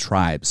be in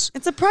tribes.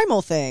 It's a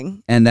primal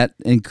thing. And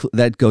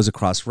that goes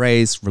across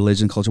race,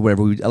 religion, culture,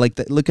 whatever.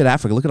 Look at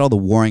Africa. Look at all the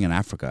warring in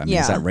Africa. I mean,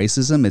 is that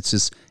racism?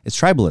 It's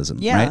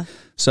tribalism, right?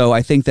 So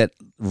I think that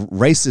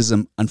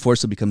racism,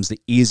 unfortunately, becomes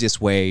the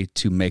easiest way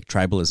to make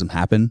tribalism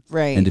happen.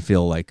 Right. And to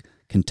feel like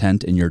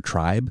content in your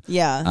tribe.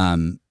 Yeah.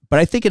 But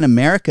I think in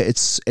America,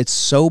 it's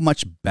so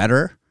much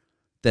better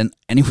than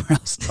anywhere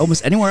else,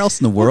 almost anywhere else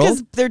in the world.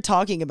 Because they're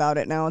talking about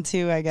it now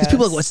too, I guess.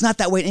 People are like, well, it's not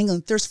that way in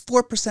England. There's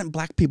 4%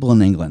 black people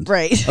in England.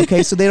 Right.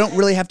 Okay, so they don't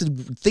really have to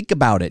think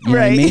about it. You know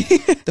what I mean?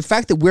 The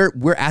fact that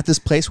we're at this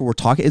place where we're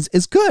talking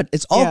is good.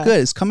 It's all good.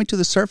 It's coming to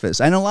the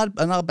surface. I know a lot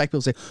of black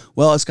people say,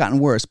 well, it's gotten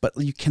worse, but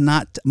you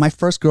cannot. My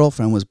first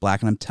girlfriend was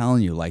black, and I'm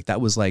telling you, like,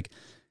 that was like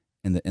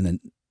in the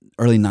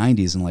early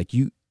 90s, and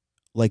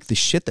like the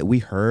shit that we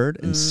heard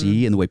and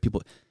see and the way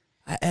people,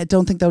 I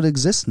don't think that would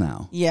exist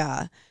now.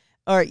 Yeah.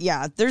 Or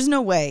there's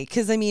no way.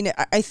 Because I mean,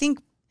 I think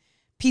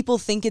people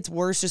think it's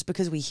worse just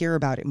because we hear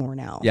about it more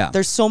now. Yeah.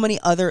 There's so many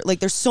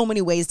there's so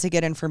many ways to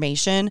get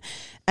information.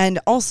 And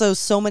also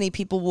so many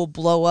people will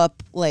blow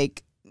up,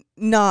 like,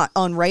 not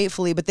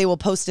unrightfully, but they will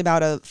post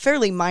about a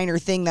fairly minor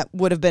thing that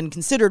would have been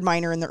considered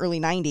minor in the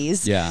early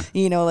 90s. Yeah.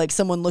 Like,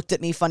 someone looked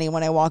at me funny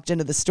when I walked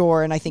into the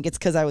store and I think it's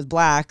because I was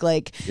black.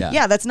 Like,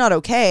 that's not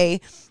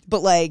okay.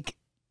 But like,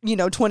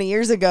 20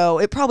 years ago,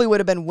 it probably would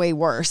have been way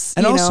worse.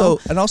 And also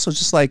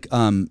just like,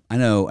 I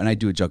know, and I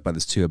do a joke about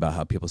this too, about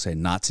how people say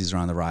Nazis are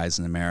on the rise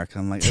in America.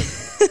 I'm like,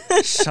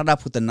 shut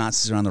up with the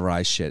Nazis are on the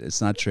rise shit.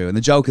 It's not true. And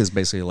the joke is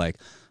basically like,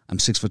 I'm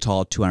 6 foot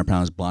tall, 200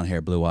 pounds, blonde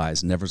hair, blue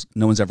eyes. No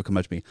one's ever come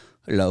up to me.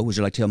 Hello, would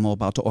you like to hear more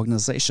about the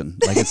organization?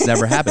 Like, it's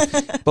never happened.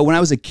 But when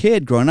I was a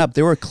kid growing up,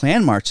 there were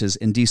Klan marches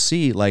in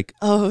D.C. like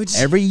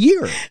every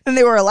year, and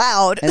they were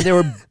allowed. And there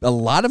were a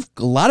lot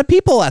of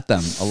people at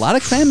them, a lot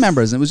of Klan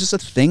members, and it was just a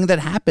thing that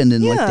happened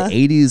in like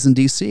the 80s in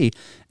D.C.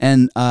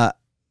 And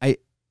can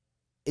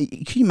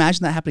you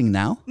imagine that happening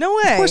now? No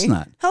way. Of course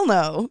not. Hell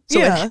no.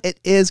 So it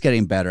is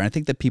getting better. And I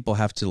think that people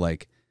have to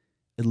like.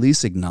 at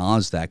least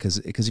acknowledge that, because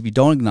if you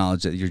don't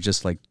acknowledge it, you're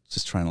just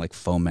trying to like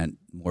foment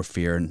more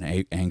fear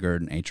and anger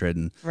and hatred.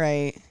 And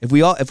right. If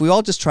we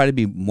all just try to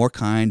be more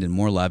kind and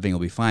more loving, it'll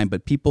be fine.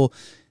 But people,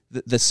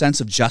 the sense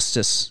of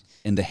justice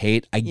in the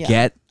hate, I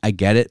get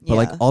it, but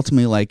like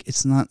ultimately, like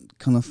it's not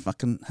gonna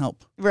fucking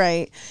help.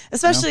 Right.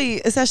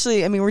 Especially,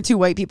 I mean, we're two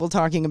white people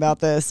talking about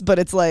this, but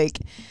it's like,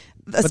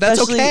 but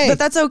that's okay. But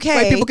that's okay.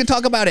 White people can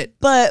talk about it.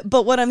 But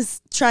what I'm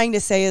trying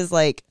to say is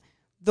like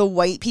the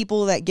white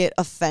people that get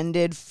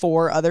offended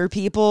for other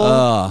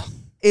people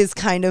is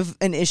kind of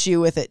an issue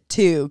with it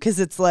too, because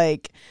it's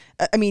like,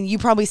 I mean, you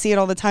probably see it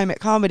all the time at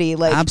comedy.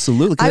 Like,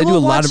 absolutely, because I do a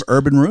lot of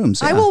urban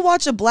rooms. Yeah. I will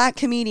watch a black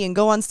comedian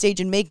go on stage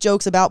and make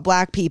jokes about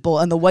black people,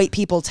 and the white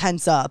people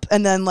tense up,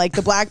 and then like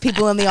the black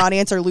people in the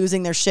audience are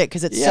losing their shit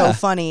because it's so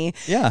funny.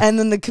 Yeah. And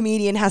then the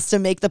comedian has to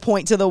make the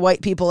point to the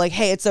white people, like,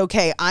 "Hey, it's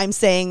okay. I'm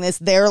saying this.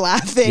 They're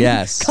laughing.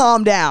 Yes.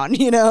 Calm down."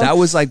 You know. That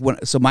was like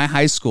so my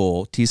high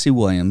school, T.C.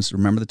 Williams,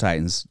 Remember the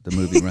Titans, the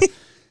movie.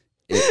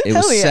 It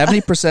was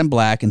 70%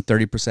 black and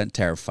 30%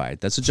 terrified.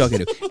 That's a joke I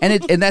do,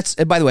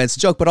 and by the way, it's a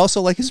joke, but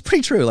also like it's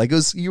pretty true. Like it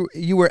was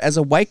you were as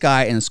a white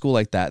guy in a school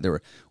like that.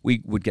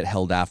 We would get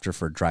held after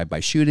for drive-by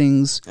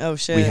shootings. Oh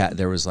shit!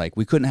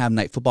 We couldn't have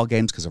night football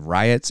games because of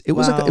riots. It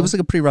was like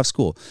a pretty rough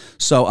school.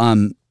 So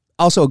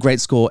also a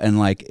great school, and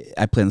like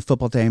I played on the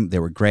football team. They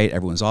were great.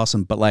 Everyone was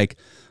awesome, but like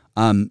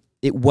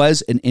it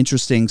was an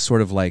interesting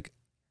sort of like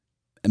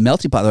a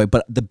melting pot. By the way,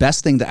 but the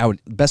best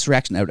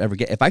reaction I would ever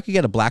get, if I could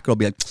get a black girl,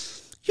 be like,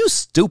 "You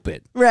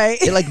stupid."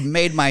 Right. It like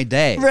made my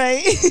day.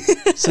 Right.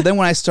 So then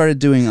when I started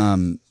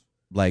doing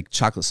like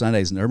Chocolate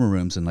Sundays in urban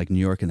rooms in like New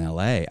York and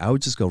LA, I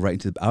would just go right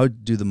into I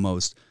would do the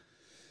most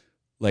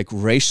like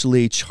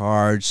racially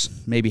charged,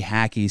 maybe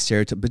hacky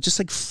stereotype, but just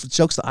like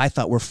jokes that I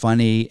thought were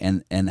funny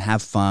and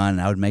have fun.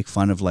 I would make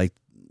fun of like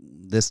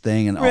this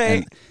thing and all,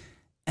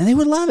 and they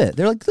would love it.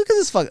 They're like, "Look at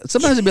this fuck."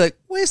 Sometimes they'd be like,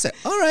 "Wait a sec,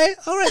 all right,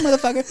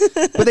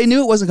 motherfucker." But they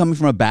knew it wasn't coming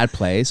from a bad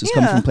place. It was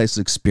coming from a place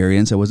of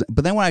experience. It wasn't.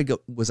 But then when I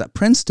was at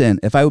Princeton,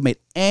 if I would make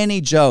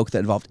any joke that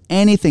involved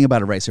anything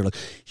about a race, they were like,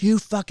 "You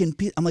fucking."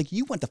 I'm like,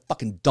 "You went to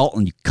fucking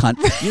Dalton, you cunt.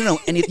 You don't know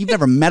any. You've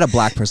never met a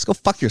black person. Go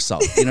fuck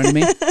yourself." You know what I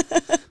mean?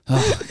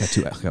 Oh, I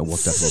got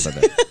woke up a little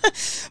bit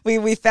there.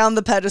 We found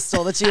the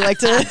pedestal that you like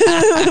to,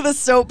 the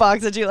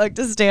soapbox that you like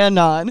to stand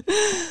on.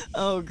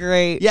 Oh,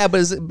 great. Yeah,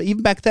 but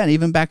even back then,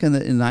 even back in the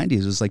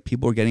 90s, it was like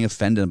people were getting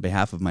offended on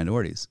behalf of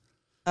minorities.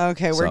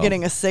 Okay, we're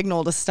getting a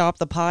signal to stop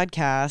the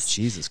podcast.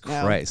 Jesus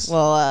Christ.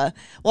 Well,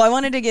 I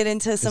wanted to get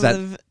into some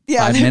of the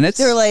 5 minutes.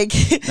 They're like,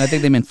 I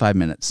think they meant 5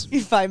 minutes.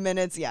 5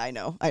 minutes. Yeah, I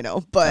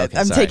know. But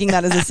I'm taking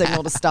that as a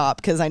signal to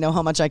stop because I know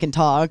how much I can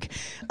talk.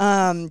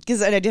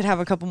 Because I did have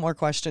a couple more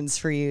questions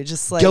for you.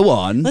 Just like, go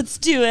on. Let's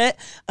do it.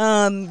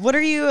 What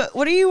are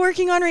you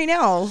working on right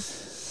now?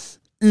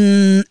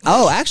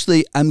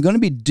 Actually, I'm going to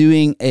be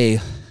doing a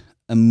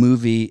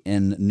movie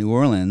in New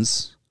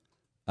Orleans.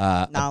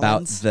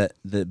 About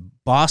the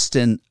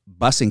Boston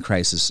busing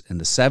crisis in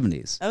the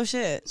 70s. Oh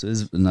shit! So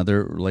this is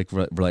another like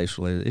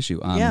race-related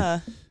issue. Yeah,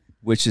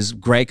 which is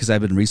great because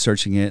I've been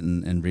researching it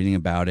and reading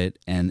about it.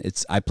 And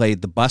I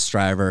played the bus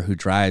driver who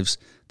drives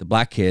the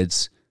black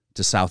kids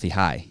to Southie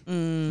High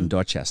from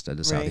Dorchester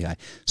to Southie High.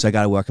 So I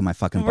got to work on my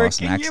fucking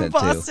Boston accent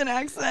Boston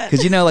accent.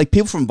 Because like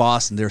people from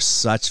Boston, they're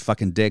such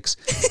fucking dicks,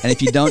 and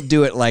if you don't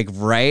do it like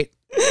right.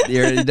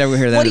 You never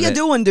hear that. What are you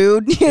doing,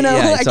 dude? You know,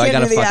 yeah, so I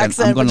can't do the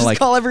accent. I'm gonna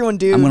call everyone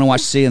dude. I'm gonna watch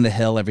Sea in the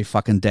Hill every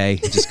fucking day.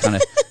 Just kind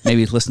of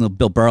maybe listen to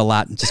Bill Burr a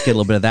lot and just get a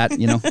little bit of that,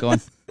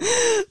 going.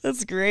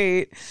 That's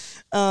great.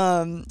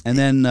 And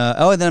then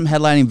I'm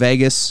headlining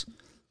Vegas,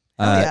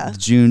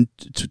 June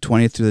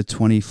 20th through the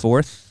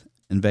 24th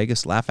in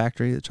Vegas, Laugh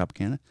Factory, the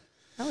Tropicana.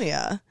 Oh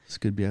yeah. It's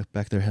good to be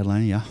back there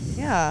headlining, yeah.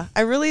 Yeah,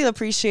 I really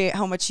appreciate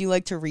how much you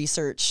like to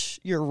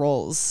research your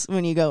roles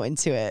when you go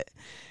into it.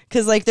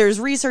 Because, like, there's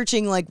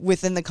researching, like,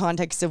 within the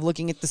context of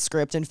looking at the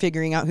script and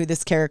figuring out who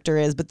this character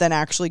is, but then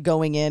actually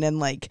going in and,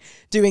 like,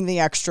 doing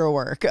the extra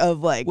work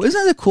of, like... Well,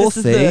 isn't that a cool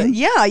thing?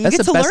 You That's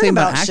get to learn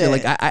about shit.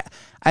 Like,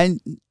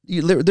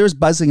 there was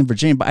buzzing in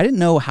Virginia, but I didn't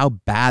know how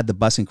bad the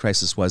busing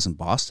crisis was in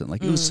Boston.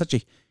 Like, it was such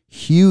a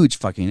huge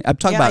fucking... I'm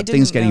talking about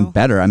things getting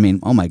better. I mean,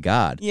 oh, my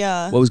God.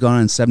 Yeah. What was going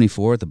on in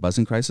 74 at the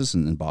buzzing crisis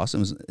in Boston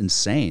was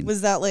insane.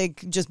 Was that,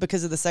 like, just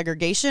because of the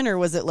segregation, or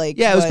was it, like...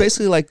 Yeah, it was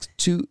basically,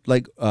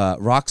 like,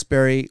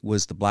 Roxbury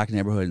was the black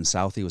neighborhood and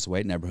Southie was the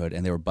white neighborhood,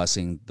 and they were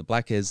busing the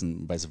black kids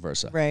and vice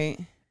versa. Right.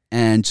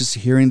 And just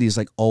hearing these,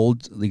 like,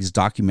 these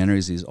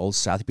documentaries, these old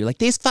Southie people, like,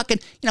 these fucking...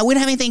 we don't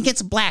have anything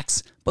against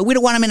blacks, but we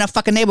don't want them in a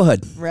fucking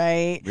neighborhood.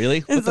 Right. Really?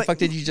 What the fuck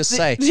did you just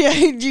say? Yeah,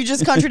 you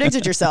just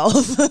contradicted yourself.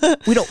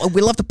 We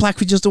love the blacks,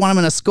 we just don't want them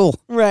in a school.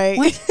 Right.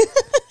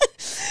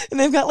 And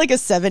they've got like a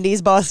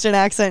 70s Boston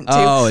accent too.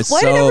 Oh, it's Why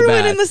so did everyone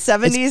bad. in the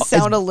 70s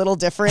sound a little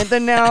different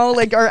than now?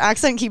 Like our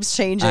accent keeps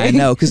changing. I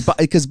know,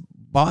 because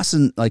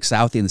Boston, like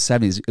Southie in the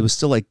 70s, it was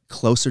still like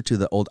closer to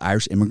the old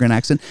Irish immigrant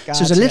accent.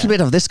 Gotcha. So there's a little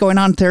bit of this going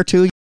on there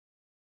too.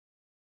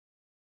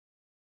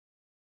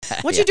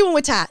 What you doing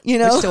with that?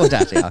 We're still with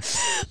that, yeah.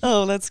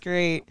 Oh, that's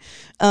great.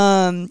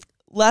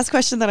 Last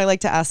question that I like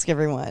to ask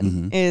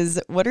everyone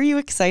is, what are you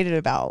excited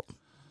about?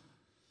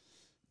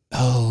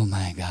 Oh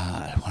my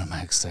God, what am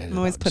I excited? I'm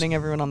always putting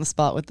everyone on the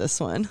spot with this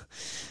one.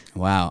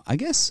 Wow, I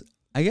guess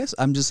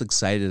I'm just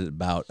excited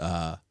about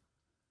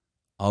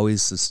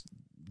always just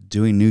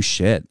doing new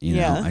shit. You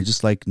know, I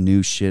just like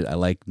new shit. I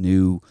like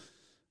new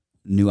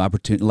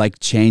opportunity, like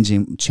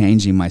changing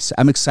myself.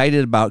 I'm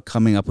excited about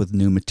coming up with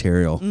new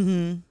material.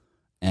 Mm-hmm.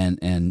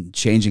 And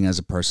changing as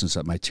a person so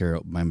that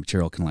my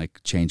material can like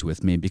change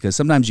with me, because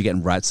sometimes you get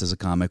in ruts as a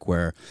comic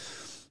where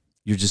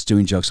you're just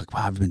doing jokes like,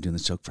 wow, I've been doing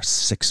this joke for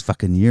 6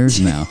 fucking years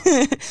now.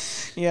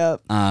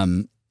 Yep.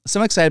 So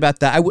I'm excited about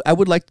that. I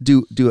would like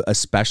to do a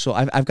special.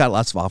 I've got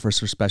lots of offers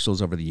for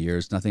specials over the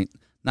years. Not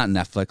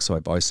Netflix, so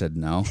I've always said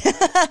no.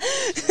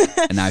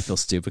 And now I feel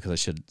stupid because I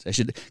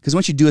should because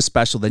once you do a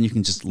special, then you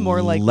can just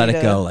let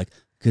it go. Like,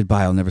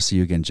 goodbye, I'll never see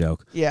you again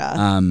joke.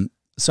 Yeah.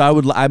 So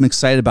I'm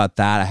excited about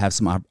that. I have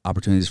some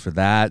opportunities for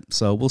that.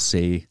 So we'll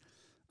see.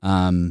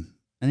 And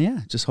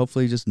yeah, just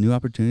hopefully just new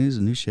opportunities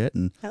and new shit.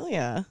 And hell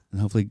yeah.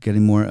 And hopefully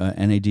getting more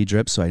NAD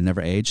drips so I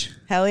never age.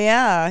 Hell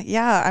yeah.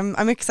 Yeah.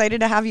 I'm excited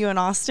to have you in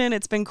Austin.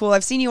 It's been cool.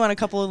 I've seen you on a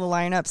couple of the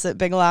lineups at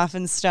Big Laugh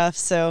and stuff.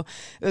 So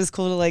it was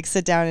cool to like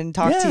sit down and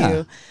talk to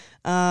you.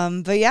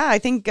 But yeah, I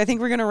think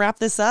we're going to wrap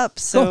this up.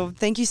 So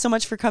Thank you so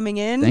much for coming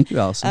in. Thank you,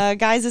 Allison.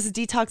 Guys, this is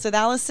Detox with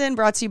Allison,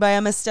 brought to you by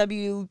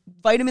MSW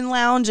Vitamin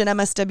Lounge and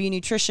MSW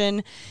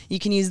Nutrition. You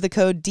can use the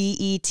code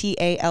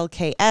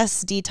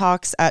DETALKS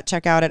detox at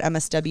checkout at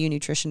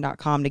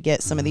mswnutrition.com to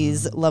get some of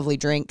these lovely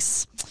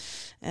drinks.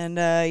 And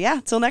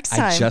yeah, till next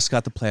time. I just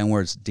got the play on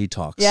words,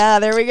 detox. Yeah,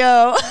 there we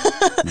go.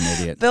 I'm an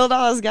idiot. Bill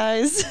Dawes,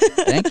 guys.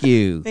 Thank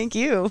you. Thank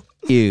you.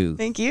 You.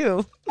 Thank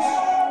you.